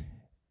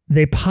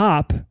 They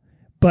pop,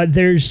 but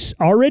there's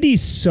already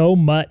so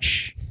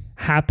much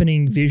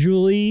happening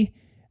visually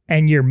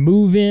and you're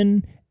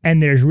moving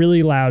and there's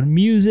really loud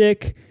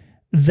music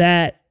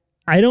that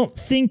I don't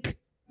think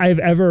I've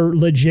ever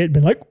legit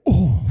been like,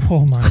 oh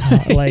my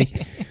God.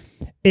 Like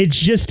it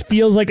just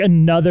feels like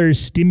another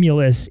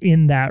stimulus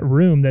in that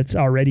room that's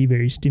already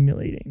very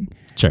stimulating.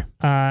 Sure.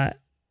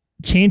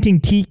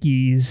 Chanting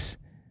tikis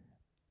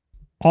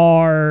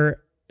are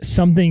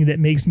something that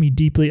makes me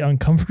deeply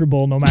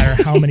uncomfortable no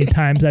matter how many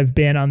times I've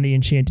been on the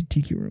Enchanted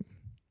Tiki Room.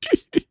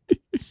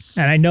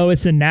 And I know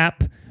it's a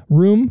nap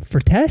room for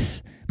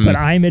Tess, but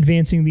I'm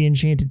advancing the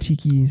Enchanted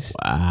Tikis,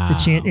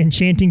 the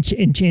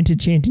enchanted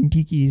chanting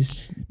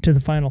tikis to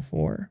the final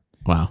four.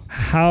 Wow.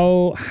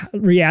 How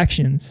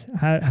reactions?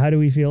 How do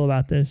we feel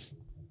about this?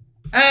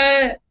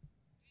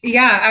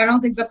 Yeah, I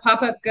don't think the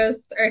pop-up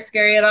ghosts are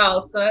scary at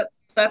all, so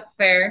that's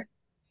fair.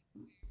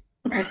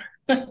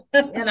 The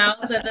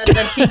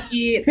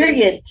tiki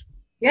Period.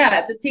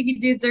 the tiki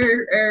dudes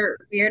are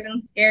weird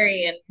and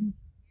scary and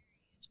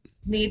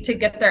need to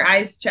get their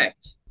eyes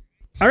checked.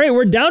 All right,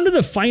 we're down to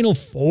the final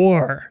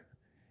four.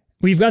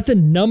 We've got the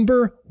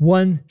number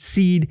 1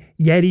 seed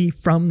Yeti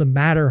from the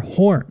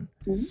Matterhorn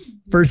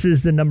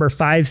versus the number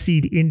 5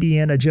 seed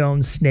Indiana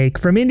Jones Snake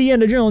from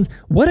Indiana Jones.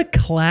 What a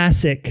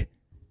classic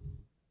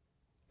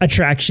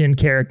attraction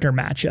character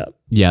matchup.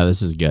 Yeah,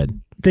 this is good.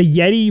 The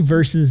Yeti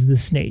versus the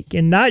Snake.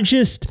 And not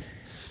just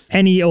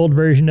any old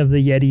version of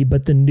the Yeti,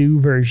 but the new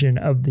version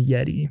of the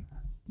Yeti.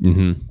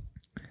 Mm-hmm.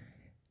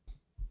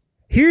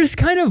 Here's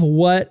kind of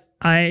what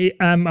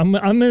I'm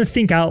going to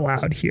think out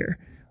loud here.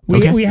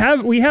 Okay.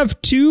 We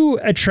have two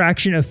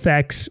attraction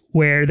effects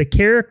where the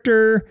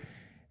character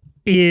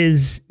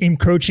is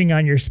encroaching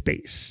on your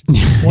space.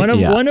 One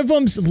of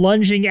them's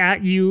lunging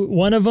at you.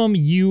 One of them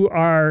you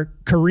are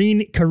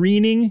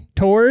careening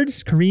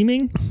towards,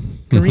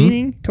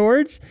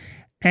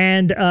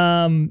 and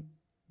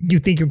you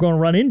think you're going to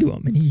run into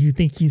him, and you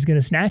think he's going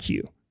to snatch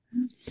you.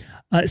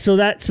 So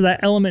that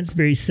element's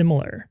very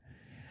similar.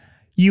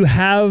 You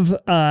have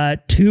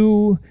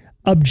two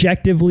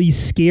objectively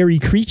scary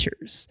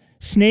creatures.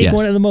 Snake, Yes.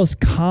 one of the most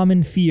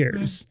common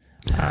fears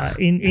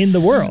in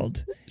the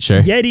world.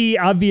 Sure. Yeti,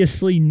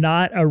 obviously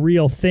not a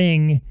real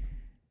thing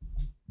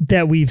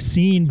that we've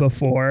seen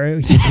before.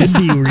 He could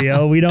be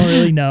real. We don't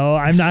really know.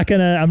 I'm not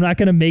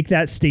gonna make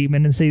that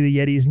statement and say the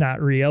Yeti's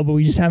not real, but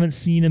we just haven't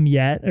seen him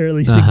yet, or at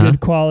least a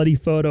good quality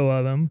photo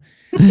of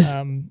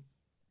him.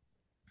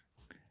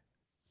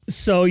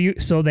 So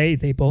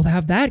they both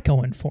have that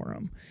going for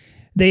them.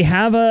 They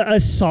have a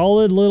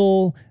solid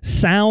little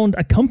sound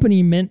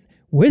accompaniment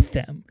with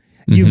them.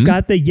 You've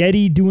got the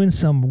Yeti doing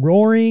some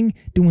roaring,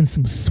 doing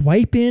some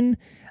swiping.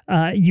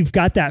 You've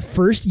got that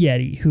first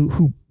Yeti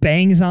who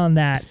bangs on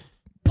that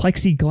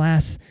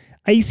plexiglass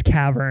ice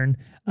cavern.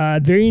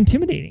 Very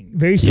intimidating,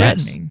 very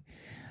threatening.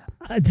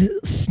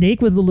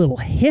 Snake with a little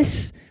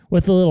hiss,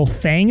 with the little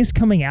fangs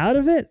coming out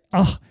of it.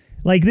 Oh,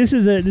 like this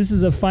is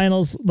a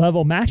finals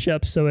level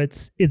matchup, so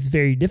it's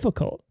very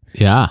difficult.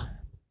 Yeah.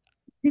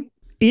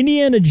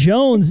 Indiana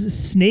Jones,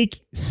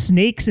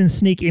 snakes and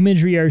snake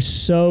imagery are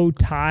so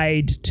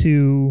tied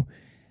to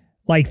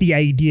like the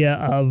idea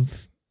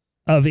of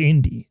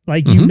Indy.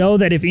 Like you know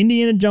that if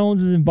Indiana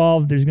Jones is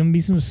involved, there's going to be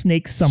some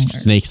snakes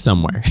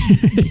somewhere.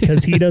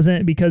 because he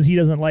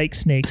doesn't like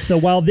snakes. So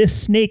while this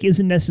snake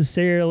isn't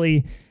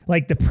necessarily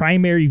like the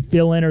primary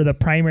villain or the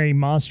primary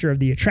monster of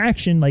the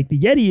attraction, like the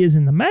Yeti is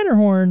in the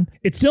Matterhorn,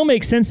 it still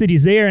makes sense that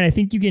he's there, and I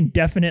think you can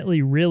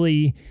definitely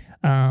really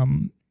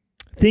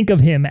think of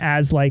him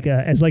as like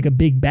a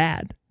big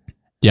bad.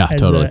 Yeah,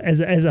 totally. As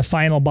a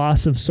final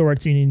boss of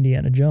sorts in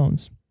Indiana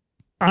Jones.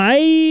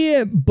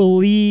 I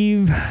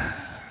believe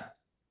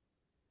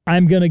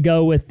I'm going to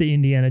go with the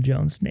Indiana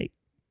Jones snake.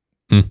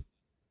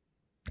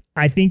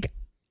 I think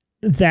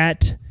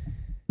that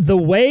the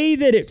way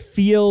that it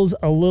feels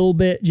a little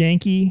bit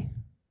janky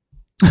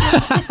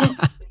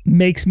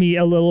makes me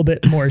a little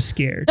bit more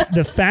scared.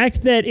 The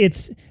fact that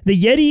it's the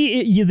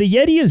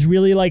Yeti is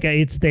really like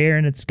it's there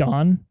and it's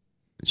gone.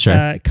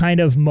 Sure. Kind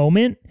of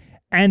moment,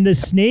 and the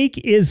snake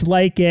is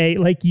like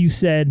you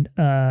said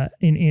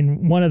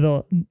in one of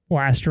the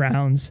last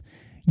rounds,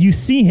 you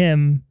see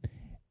him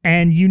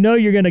and you know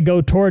you're gonna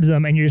go towards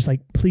him, and you're just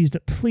like, please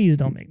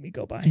don't make me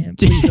go by him.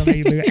 Please don't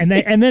make me go. And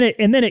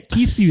then it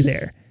keeps you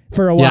there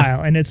for a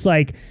while, and it's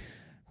like,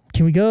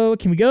 can we go?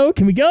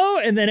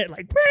 And then it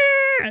like,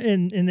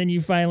 and then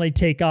you finally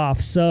take off.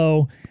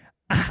 So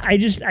I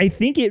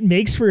think it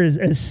makes for a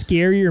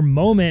scarier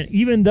moment,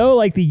 even though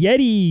like the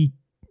Yeti,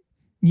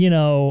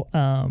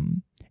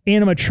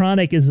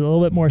 animatronic is a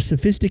little bit more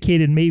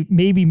sophisticated,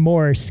 maybe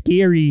more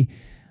scary,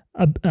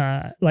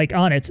 like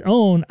on its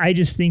own. I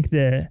just think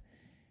the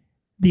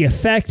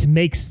effect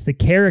makes the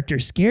character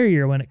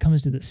scarier when it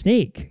comes to the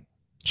snake.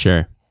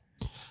 Sure.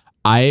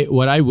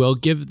 What I will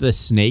give the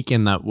snake,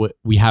 and that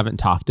we haven't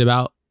talked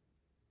about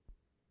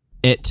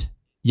it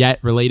yet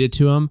related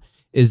to him,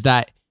 is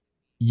that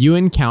you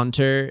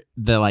encounter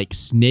the like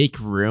snake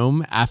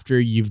room after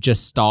you've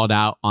just stalled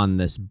out on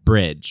this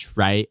bridge,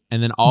 right?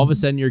 And then all of a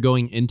sudden you're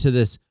going into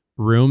this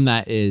room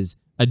that is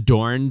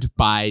adorned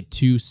by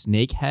two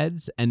snake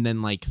heads and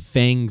then like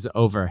fangs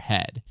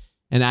overhead.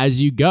 And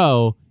as you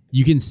go,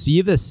 you can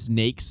see the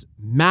snake's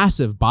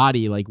massive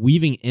body like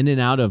weaving in and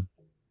out of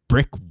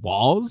brick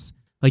walls.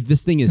 Like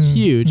this thing is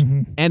huge.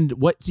 And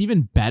what's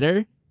even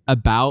better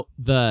about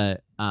the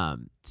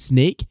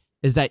snake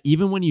is that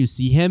even when you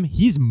see him,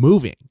 he's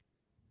moving.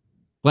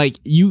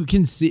 Like you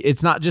can see,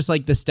 it's not just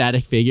like the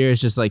static figure.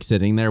 It's just like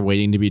sitting there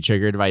waiting to be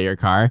triggered by your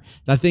car.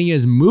 That thing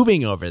is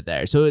moving over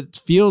there. So it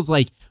feels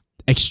like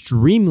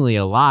extremely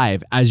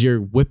alive as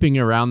you're whipping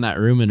around that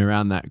room and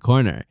around that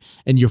corner,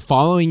 and you're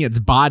following its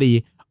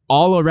body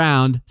all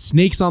around,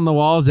 snakes on the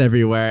walls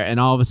everywhere. And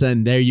all of a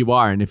sudden there you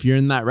are. And if you're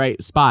in that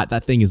right spot,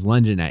 that thing is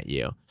lunging at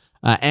you.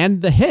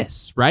 And the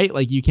hiss, right?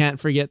 Like you can't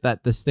forget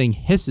that this thing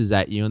hisses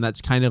at you. And that's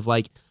kind of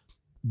like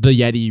the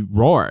Yeti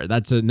roar.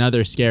 That's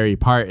another scary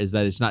part, is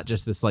that it's not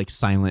just this like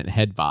silent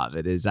head bob.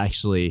 It is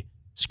actually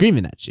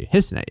screaming at you,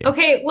 hissing at you.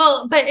 Okay,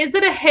 well, but is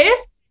it a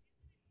hiss?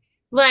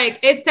 Like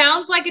it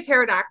sounds like a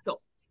pterodactyl.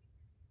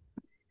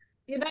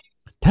 You know?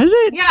 Does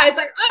it? Yeah, it's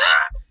like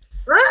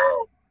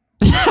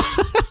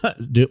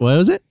What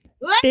was it?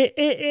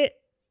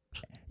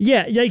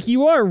 Yeah, like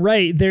you are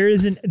right. There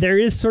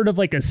is sort of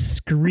like a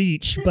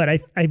screech, but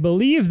I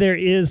believe there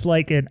is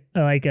like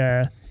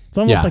it's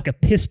almost like a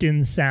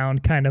piston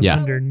sound kind of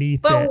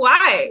underneath But it.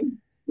 why?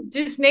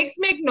 Do snakes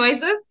make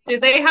noises? Do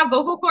they have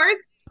vocal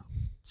cords?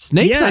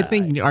 Snakes, Yeah. I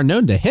think, are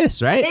known to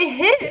hiss, right? They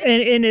hiss.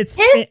 And it's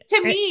Hiss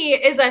to me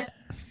is a.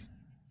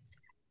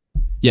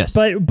 Yes.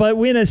 but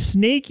when a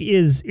snake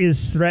is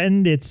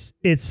threatened, it's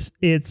It's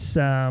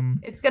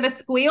gonna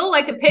squeal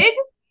like a pig.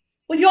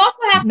 Well, you also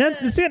have not,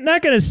 to. it's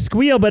not going to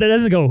squeal, but it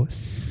doesn't go.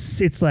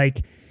 It's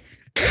like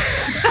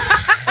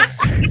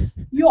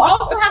You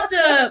also have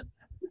to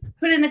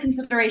put into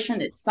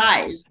consideration its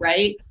size,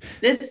 right?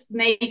 This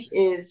snake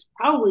is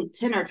probably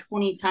 10 or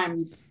 20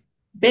 times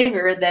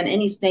bigger than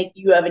any snake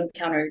you have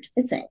encountered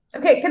hissing.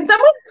 Okay, can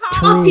someone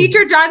call True.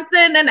 Teacher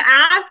Johnson and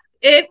ask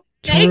if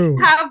snakes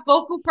True. have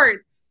vocal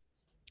parts?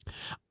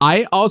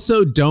 I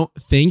also don't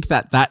think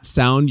that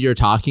sound you're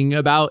talking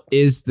about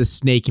is the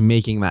snake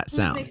making that Who's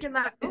sound. making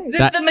that noise? It's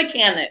That- the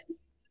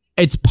mechanics.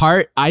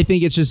 I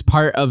think it's just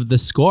part of the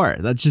score.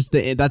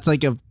 That's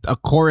like a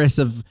chorus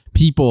of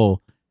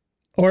people.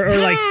 or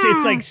like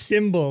it's like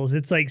cymbals.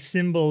 It's like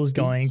cymbals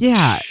going.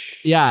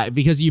 Yeah,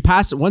 because you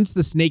pass once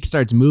the snake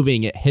starts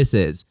moving, it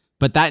hisses.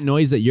 But that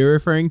noise that you're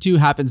referring to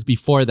happens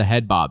before the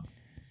head bob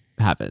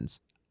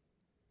happens.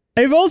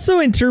 I've also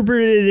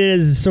interpreted it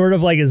as sort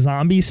of like a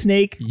zombie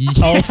snake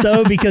Yeah.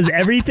 also, because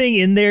everything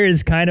in there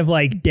is kind of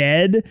like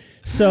dead.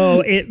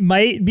 So it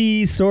might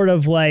be sort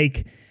of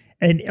like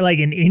an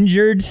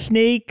injured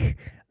snake.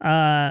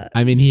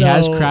 I mean, he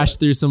has so- crashed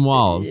through some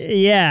walls.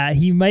 Yeah,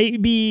 he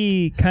might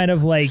be kind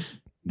of like,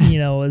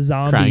 a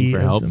zombie Crying for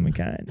of help. some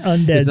kind.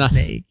 Undead It's not-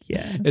 snake.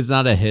 Yeah. It's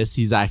not a hiss.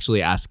 He's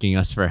actually asking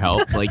us for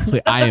help. Like,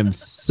 I am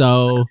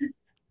so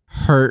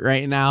hurt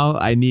right now.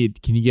 Can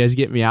you guys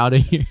get me out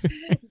of here?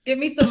 Give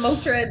me some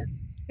Motrin.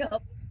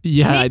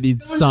 Yeah, I need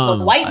There's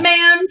some. a white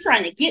man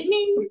trying to get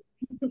me.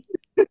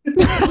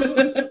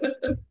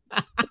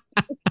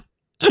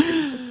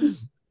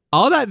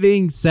 All that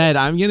being said,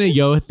 I'm gonna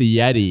go with the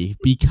Yeti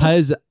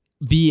because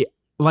the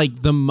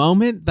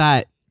moment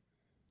that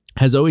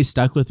has always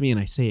stuck with me, and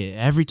I say it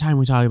every time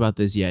we talk about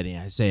this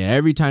Yeti. I say it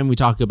every time we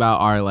talk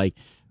about our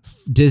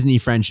Disney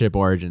friendship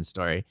origin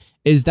story,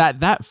 is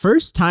that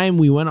first time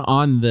we went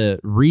on the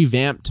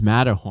revamped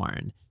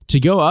Matterhorn to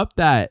go up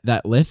that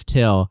lift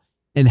hill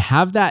and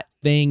have that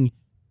thing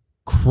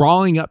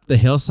crawling up the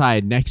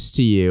hillside next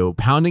to you,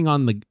 pounding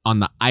on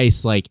the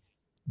ice,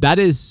 that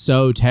is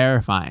so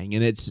terrifying.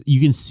 And you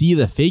can see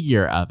the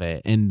figure of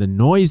it and the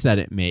noise that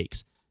it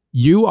makes.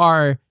 You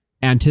are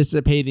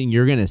anticipating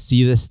you're going to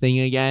see this thing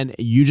again.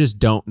 You just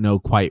don't know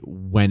quite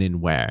when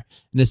and where.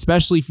 And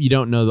especially if you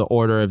don't know the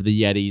order of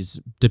the Yetis,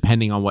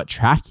 depending on what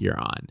track you're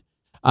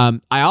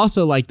on. I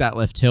also like that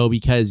lift hill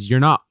because you're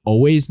not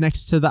always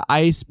next to the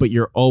ice, but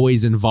you're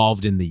always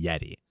involved in the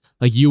Yeti.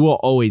 Like, you will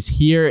always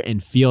hear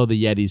and feel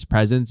the Yeti's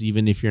presence,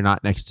 even if you're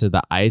not next to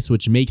the ice,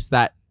 which makes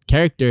that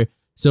character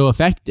so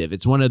effective.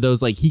 It's one of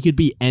those, he could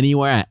be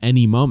anywhere at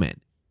any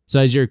moment. So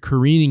as you're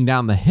careening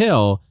down the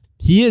hill,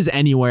 he is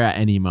anywhere at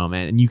any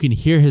moment, and you can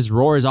hear his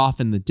roars off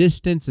in the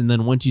distance. And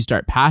then once you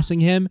start passing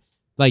him,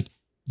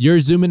 you're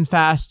zooming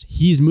fast,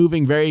 he's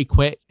moving very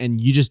quick, and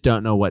you just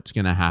don't know what's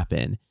going to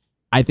happen.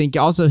 I think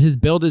also his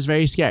build is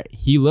very scary.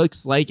 He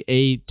looks like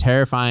a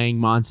terrifying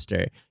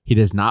monster. He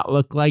does not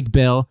look like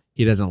Bill.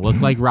 He doesn't look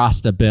like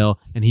Rasta Bill,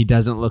 and he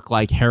doesn't look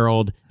like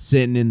Harold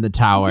sitting in the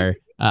tower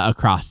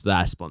across the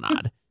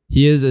Esplanade.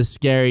 He is a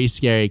scary,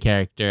 scary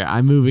character.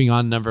 I'm moving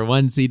on number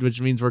 1 seed,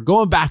 which means we're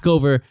going back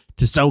over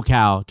to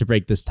SoCal to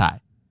break this tie.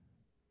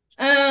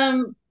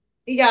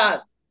 Yeah,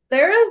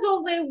 there is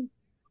only.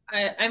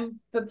 I'm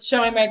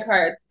showing my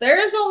cards.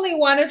 There is only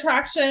one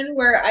attraction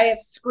where I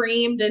have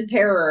screamed in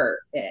terror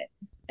in,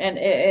 and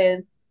it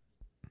is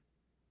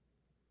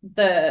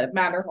the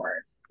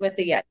Matterhorn with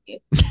the Yeti.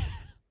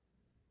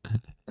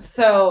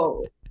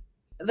 So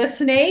the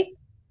snake,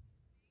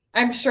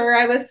 I'm sure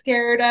I was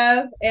scared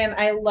of, and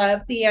I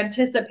love the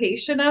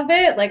anticipation of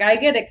it. I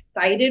get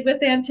excited with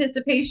the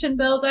anticipation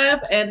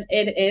buildup, and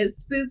it is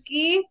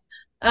spooky.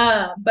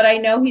 But I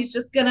know he's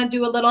just gonna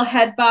do a little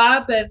head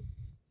bob and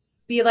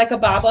be like a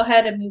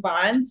bobblehead and move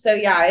on. So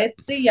yeah,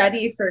 it's the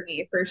Yeti for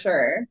me for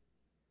sure.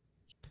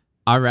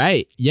 All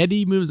right.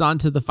 Yeti moves on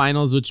to the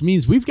finals, which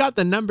means we've got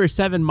the number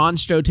 7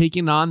 Monstro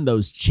taking on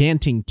those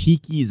chanting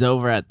tikis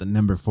over at the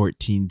number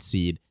 14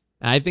 seed.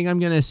 And I think I'm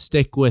going to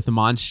stick with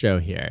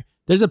Monstro here.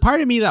 There's a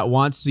part of me that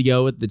wants to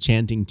go with the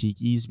chanting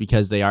tikis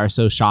because they are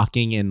so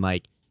shocking and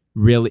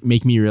really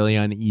make me really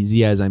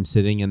uneasy as I'm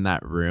sitting in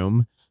that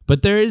room.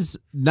 But there is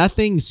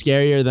nothing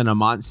scarier than a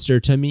monster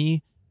to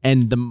me.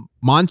 And the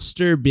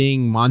monster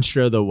being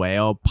Monstro the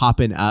whale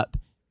popping up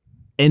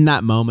in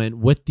that moment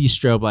with these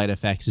strobe light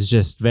effects is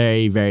just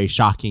very, very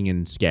shocking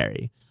and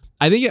scary.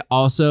 I think it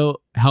also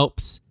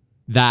helps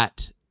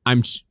that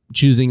I'm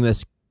choosing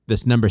this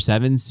number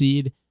 7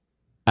 seed,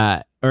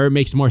 or it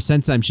makes more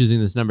sense that I'm choosing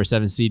this number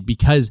 7 seed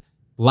because,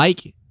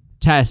 like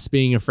Tess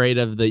being afraid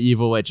of the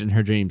evil witch in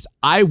her dreams,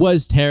 I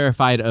was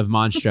terrified of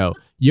Monstro.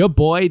 Your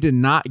boy did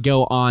not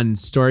go on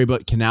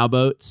Storybook canal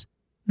boats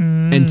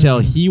until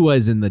he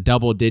was in the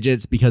double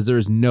digits because there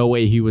was no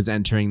way he was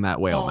entering that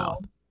whale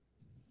mouth.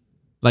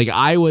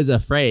 I was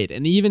afraid.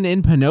 And even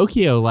in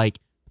Pinocchio,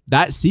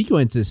 that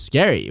sequence is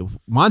scary.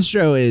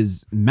 Monstro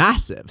is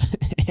massive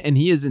and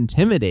he is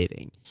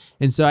intimidating.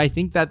 And so I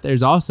think that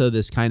there's also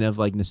this kind of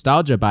like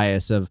nostalgia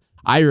bias of,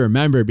 I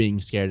remember being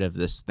scared of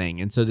this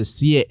thing. And so to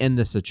see it in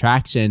this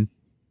attraction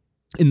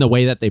in the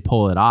way that they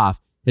pull it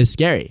off is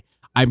scary.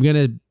 I'm going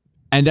to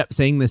end up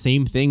saying the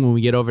same thing when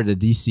we get over to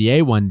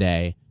DCA one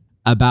day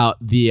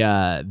about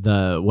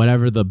the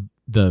whatever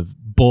the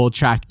bull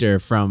tractor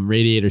from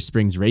Radiator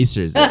Springs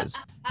Racers is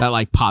that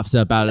like pops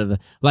up out of the,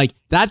 like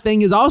that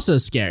thing is also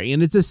scary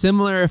and it's a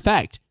similar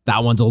effect.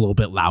 That one's a little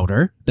bit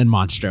louder than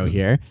Monstro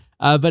here.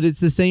 But it's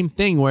the same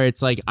thing where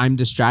it's like I'm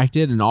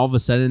distracted and all of a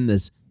sudden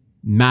this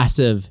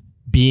massive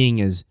being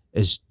is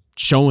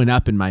showing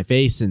up in my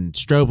face and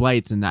strobe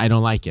lights and I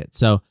don't like it.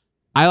 So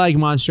I like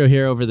Monstro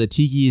here over the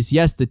Tikis.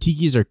 Yes, the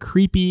Tikis are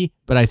creepy,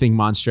 but I think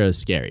Monstro is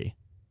scary.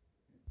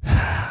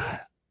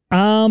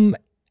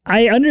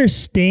 I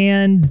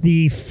understand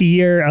the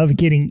fear of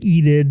getting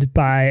eaten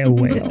by a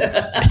whale.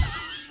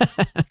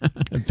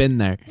 I've been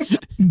there.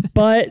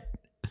 But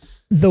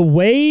the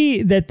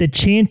way that the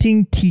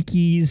chanting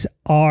tikis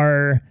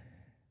are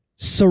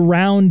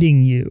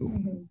surrounding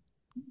you,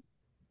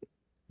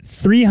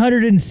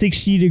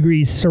 360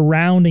 degrees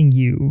surrounding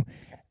you,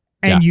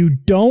 and you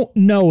don't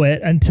know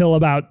it until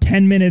about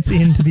 10 minutes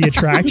into the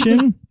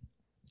attraction,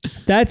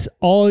 that's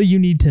all you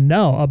need to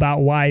know about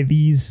why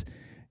these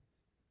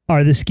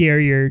are the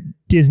scarier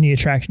Disney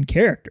attraction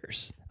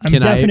characters. I'm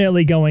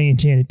definitely going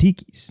Enchanted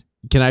Tikis.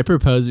 Can I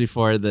propose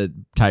before the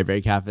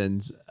tiebreak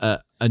happens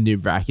a new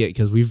bracket?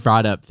 Because we've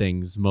brought up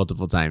things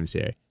multiple times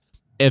here.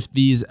 If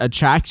these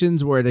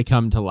attractions were to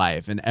come to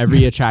life and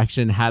every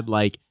attraction had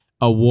like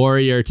a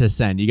warrior to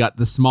send, you got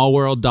the Small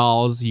World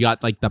dolls, you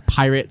got like the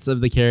Pirates of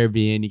the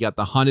Caribbean, you got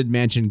the Haunted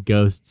Mansion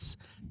ghosts,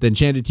 the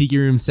Enchanted Tiki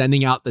Room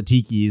sending out the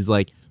tikis,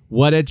 like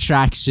what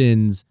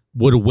attractions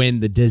would win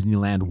the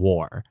Disneyland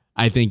war?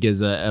 I think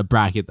is a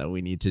bracket that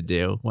we need to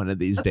do one of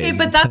these days. Okay,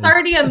 but that's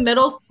already a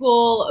middle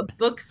school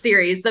book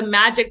series, the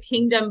Magic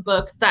Kingdom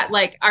books that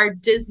like are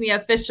Disney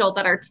official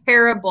that are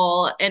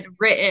terrible and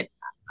written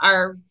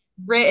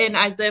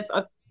as if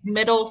a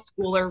middle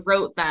schooler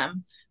wrote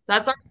them.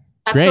 That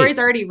story's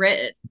already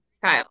written,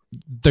 Kyle.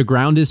 The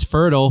ground is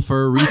fertile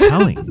for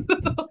retelling.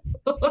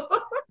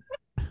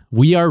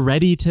 We are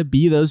ready to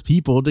be those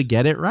people to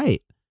get it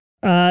right.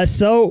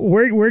 So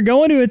we're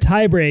going to a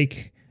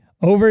tiebreak.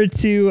 Over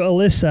to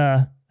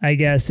Alyssa, I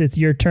guess it's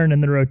your turn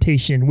in the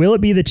rotation. Will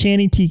it be the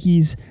Chanting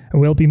Tikis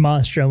or will it be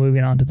Monstro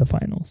moving on to the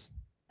finals?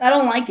 I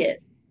don't like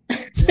it.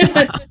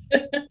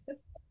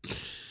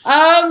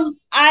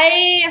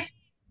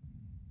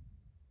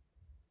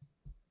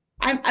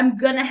 I'm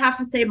gonna have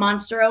to say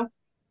Monstro,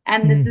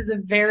 and this is a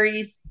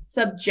very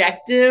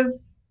subjective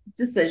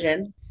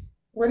decision.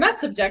 We're not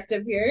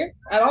subjective here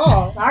at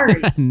all.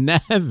 Sorry.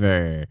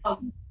 Never.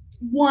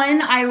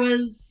 One, I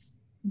was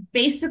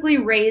basically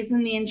raised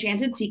in the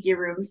Enchanted Tiki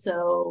Room,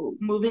 so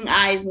moving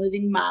eyes,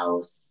 moving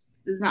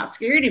mouse is not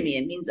scary to me.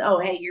 It means, oh,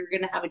 hey, you're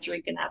gonna have a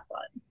drink and have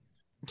fun.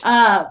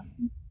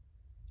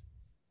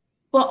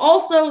 But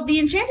also, the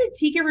Enchanted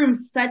Tiki Room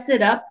sets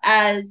it up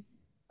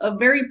as a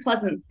very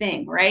pleasant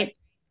thing, right?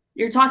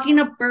 You're talking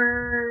to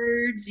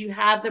birds, you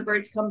have the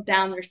birds come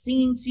down, they're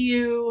singing to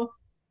you.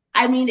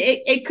 I mean,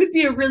 it could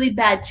be a really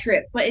bad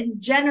trip, but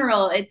in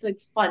general, it's a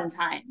fun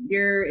time.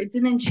 It's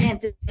an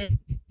enchanted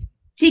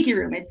Tiki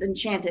Room. It's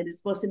enchanted. It's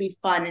supposed to be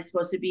fun. It's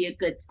supposed to be a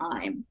good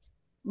time.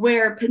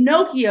 Where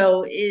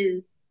Pinocchio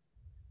is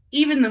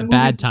even the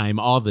bad time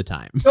all the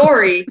time.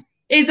 Story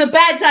is a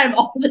bad time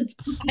all the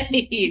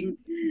time.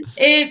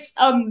 It's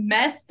a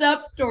messed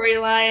up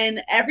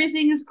storyline.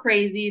 Everything is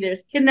crazy.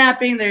 There's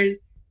kidnapping. There's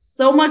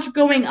so much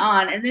going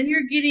on, and then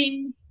you're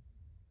getting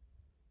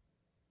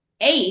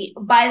ate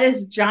by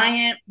this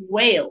giant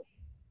whale.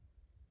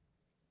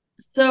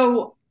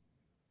 So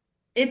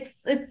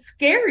it's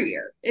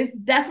scarier. It's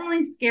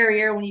definitely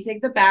scarier when you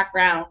take the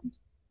background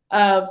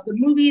of the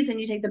movies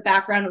and you take the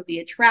background of the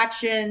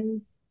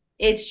attractions.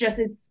 It's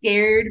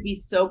scary to be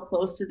so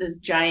close to this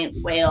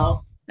giant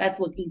whale that's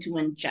looking to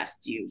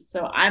ingest you.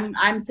 So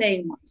I'm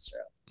saying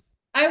Monstro.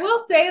 I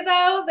will say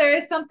though, there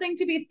is something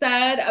to be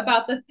said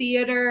about the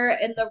theater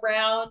and the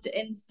round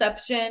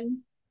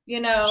Inception. You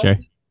know, sure.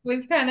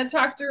 We've kind of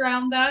talked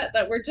around that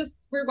we're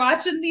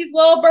watching these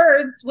little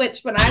birds,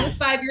 which when I was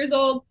 5 years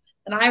old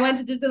and I went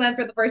to Disneyland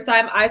for the first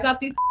time, I thought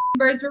these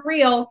birds were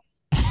real.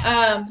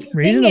 Reasonable.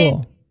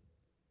 Singing,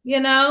 you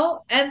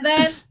know, and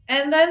then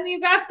you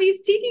got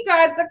these tiki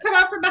gods that come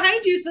out from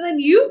behind you, so then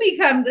you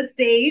become the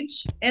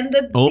stage, and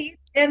the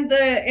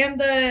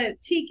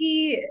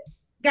tiki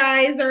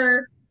guys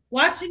are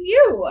watching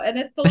you, and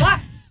it's a lot.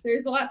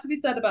 There's a lot to be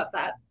said about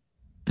that.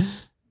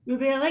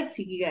 Maybe I like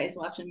tiki guys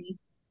watching me.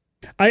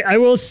 I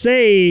will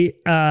say,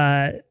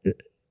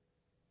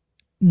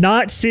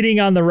 not sitting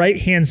on the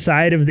right-hand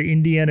side of the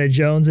Indiana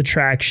Jones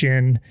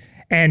attraction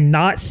and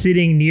not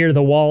sitting near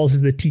the walls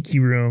of the Tiki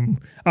Room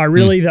are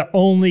really the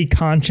only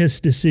conscious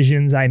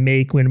decisions I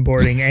make when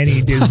boarding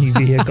any Disney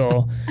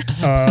vehicle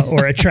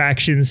or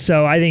attraction.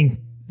 So I think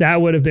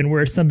that would have been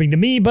worth something to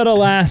me. But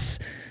alas,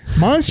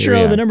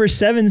 Monstro, the number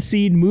 7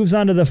 seed, moves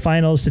on to the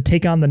finals to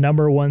take on the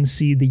number 1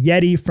 seed, the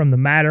Yeti from the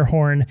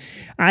Matterhorn.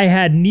 I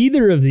had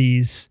neither of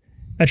these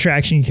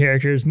attraction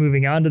characters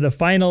moving on to the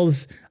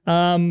finals.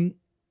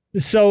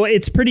 So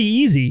it's pretty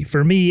easy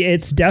for me.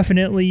 It's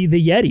definitely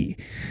the Yeti.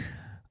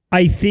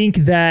 I think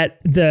that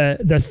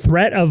the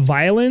threat of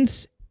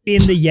violence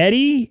in the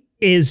Yeti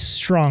is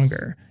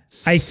stronger.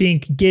 I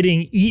think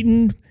getting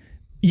eaten.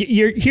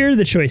 Here are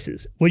the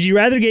choices. Would you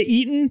rather get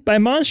eaten by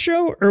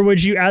Monstro, or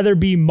would you rather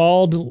be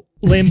mauled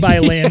limb by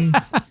limb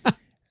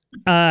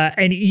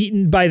and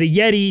eaten by the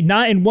Yeti,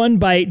 not in one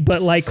bite,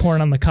 but like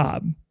corn on the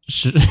cob?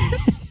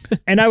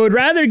 And I would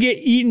rather get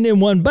eaten in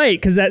one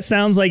bite because that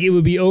sounds like it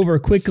would be over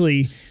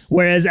quickly,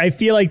 whereas I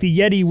feel like the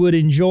Yeti would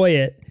enjoy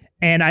it.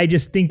 And I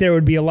just think there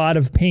would be a lot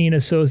of pain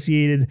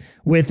associated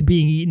with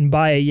being eaten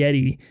by a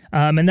Yeti.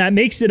 And that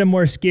makes it a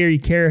more scary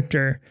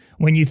character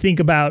when you think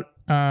about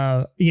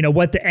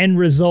what the end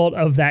result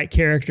of that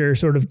character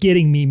sort of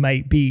getting me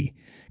might be.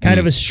 Kind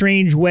of a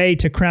strange way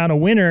to crown a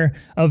winner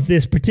of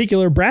this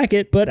particular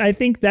bracket, but I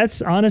think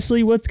that's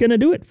honestly what's going to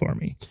do it for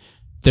me.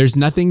 There's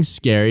nothing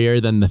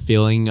scarier than the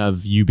feeling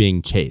of you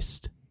being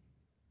chased.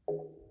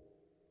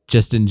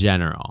 Just in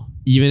general.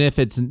 Even if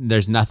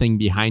there's nothing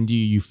behind you,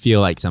 you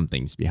feel like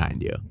something's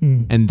behind you.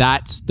 And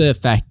that's the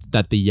effect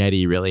that the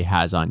Yeti really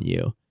has on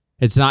you.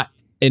 It's not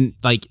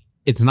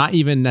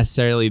even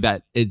necessarily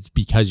that it's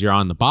because you're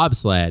on the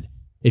bobsled.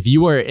 If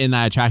you were in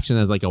that attraction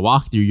as like a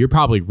walkthrough, you're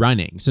probably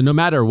running. So no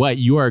matter what,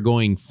 you are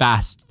going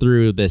fast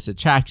through this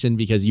attraction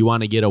because you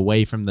want to get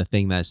away from the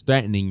thing that's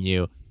threatening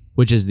you,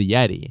 which is the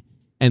Yeti.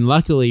 And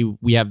luckily,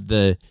 we have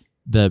the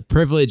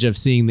privilege of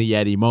seeing the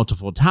Yeti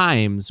multiple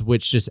times,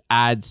 which just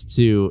adds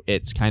to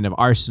its kind of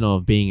arsenal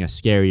of being a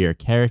scarier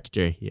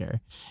character here.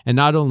 And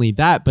not only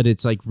that, but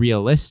it's like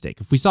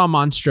realistic. If we saw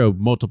Monstro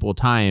multiple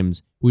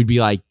times, we'd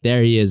be like,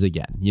 there he is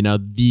again.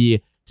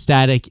 The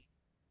static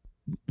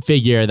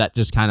figure that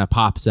just kind of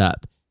pops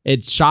up.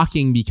 It's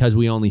shocking because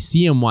we only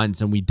see him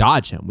once and we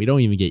dodge him. We don't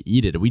even get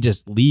eaten. We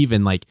just leave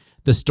and like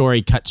the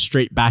story cuts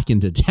straight back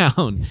into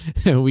town.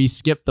 We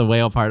skip the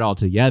whale part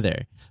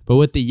altogether. But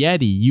with the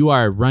Yeti, you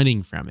are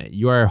running from it.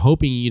 You are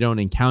hoping you don't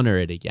encounter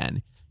it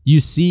again.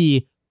 You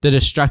see the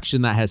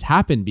destruction that has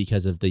happened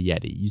because of the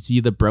Yeti. You see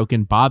the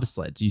broken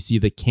bobsleds. You see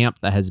the camp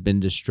that has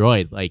been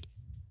destroyed. Like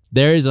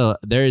there is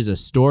a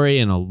story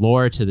and a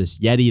lore to this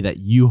Yeti that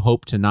you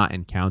hope to not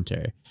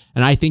encounter.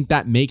 And I think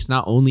that makes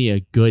not only a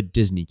good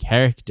Disney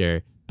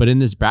character, but in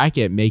this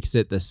bracket makes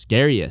it the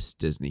scariest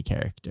Disney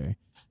character.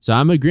 So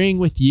I'm agreeing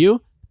with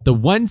you. The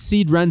 1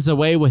 seed runs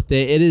away with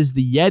it. It is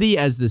the Yeti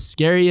as the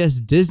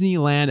scariest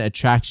Disneyland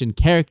attraction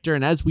character.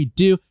 And as we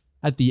do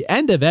at the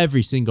end of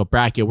every single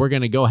bracket, we're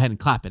going to go ahead and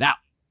clap it out.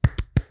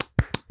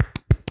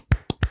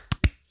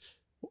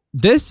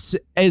 This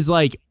is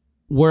like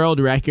world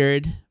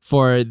record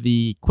for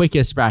the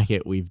quickest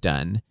bracket we've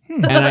done.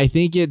 And I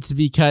think it's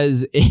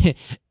because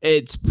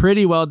it's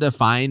pretty well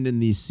defined in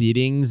these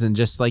seedings and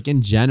just like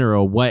in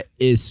general, what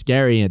is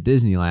scary at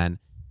Disneyland.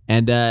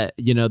 And, the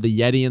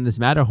Yeti in this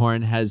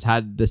Matterhorn has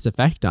had this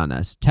effect on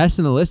us. Tess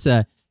and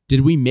Alyssa,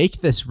 did we make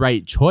this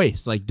right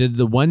choice? Like, did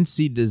the 1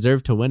 seed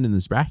deserve to win in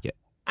this bracket?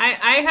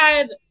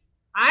 I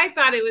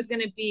thought it was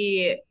going to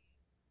be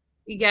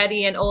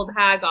Yeti and Old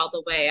Hag all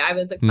the way. I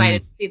was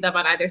excited to see them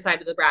on either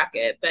side of the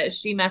bracket, but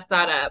she messed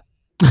that up.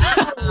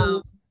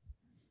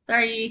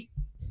 Sorry.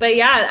 But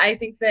yeah, I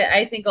think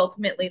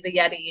ultimately the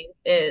Yeti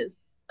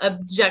is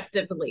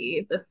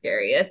objectively the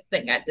scariest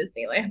thing at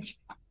Disneyland.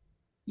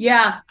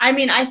 Yeah. I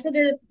mean, I said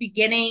it at the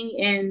beginning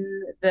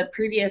in the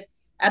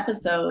previous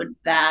episode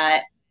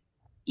that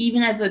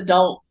even as an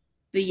adult,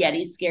 the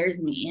Yeti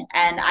scares me.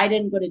 And I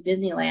didn't go to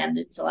Disneyland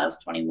until I was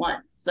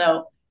 21.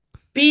 So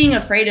being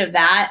afraid of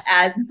that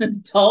as an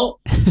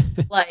adult,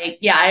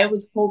 I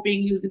was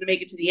hoping he was going to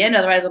make it to the end.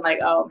 Otherwise, I'm like,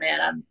 oh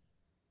man,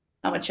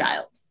 I'm a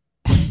child.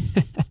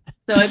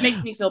 So it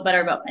makes me feel better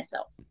about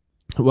myself.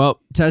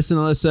 Well, Tess and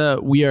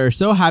Alyssa, we are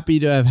so happy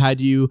to have had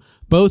you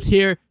both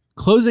here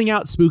closing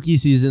out spooky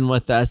season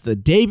with us the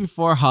day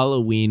before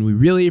Halloween. We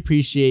really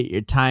appreciate your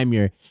time,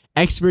 your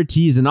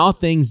expertise in all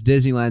things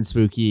Disneyland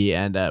spooky.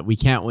 And we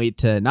can't wait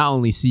to not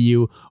only see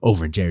you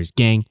over in Jerry's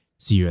gang,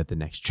 see you at the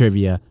next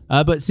trivia,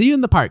 but see you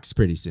in the parks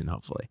pretty soon,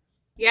 hopefully.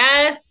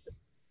 Yes,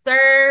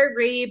 sir,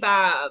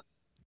 Bob.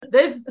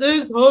 This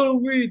is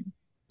Halloween.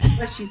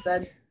 What she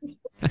said.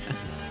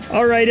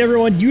 All right,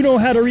 everyone, you know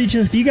how to reach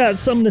us. If you got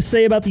something to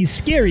say about these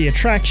scary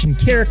attraction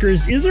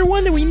characters, is there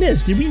one that we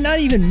missed? Did we not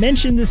even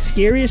mention the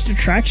scariest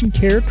attraction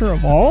character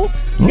of all?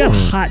 You got a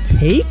hot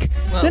take?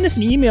 Well, send us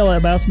an email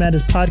at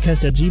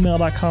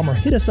mousemadnesspodcast@gmail.com or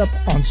hit us up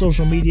on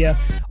social media.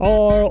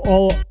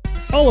 All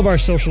of our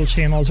social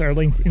channels are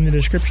linked in the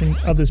description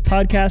of this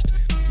podcast.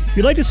 If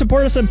you'd like to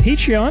support us on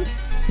Patreon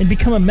and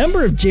become a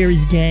member of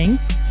Jerry's Gang,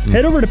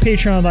 head over to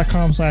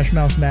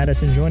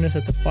patreon.com/mousemadness and join us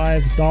at the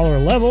 $5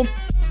 level.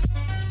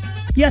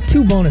 You got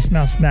 2 bonus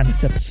Mouse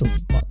Madness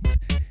episodes a month.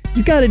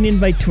 You got an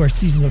invite to our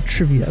seasonal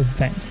trivia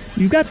event.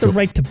 You got the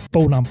right to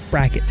vote on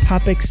bracket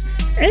topics.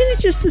 And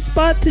it's just a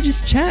spot to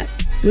just chat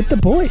with the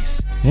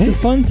boys. It's a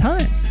fun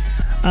time.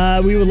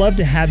 we would love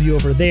to have you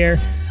over there.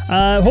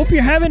 Hope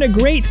you're having a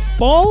great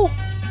fall,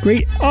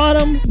 great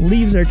autumn.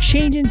 Leaves are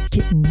changing,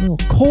 getting a little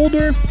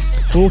colder.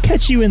 We'll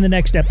catch you in the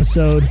next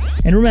episode.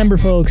 And remember,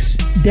 folks,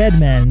 dead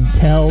men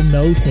tell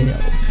no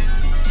tales.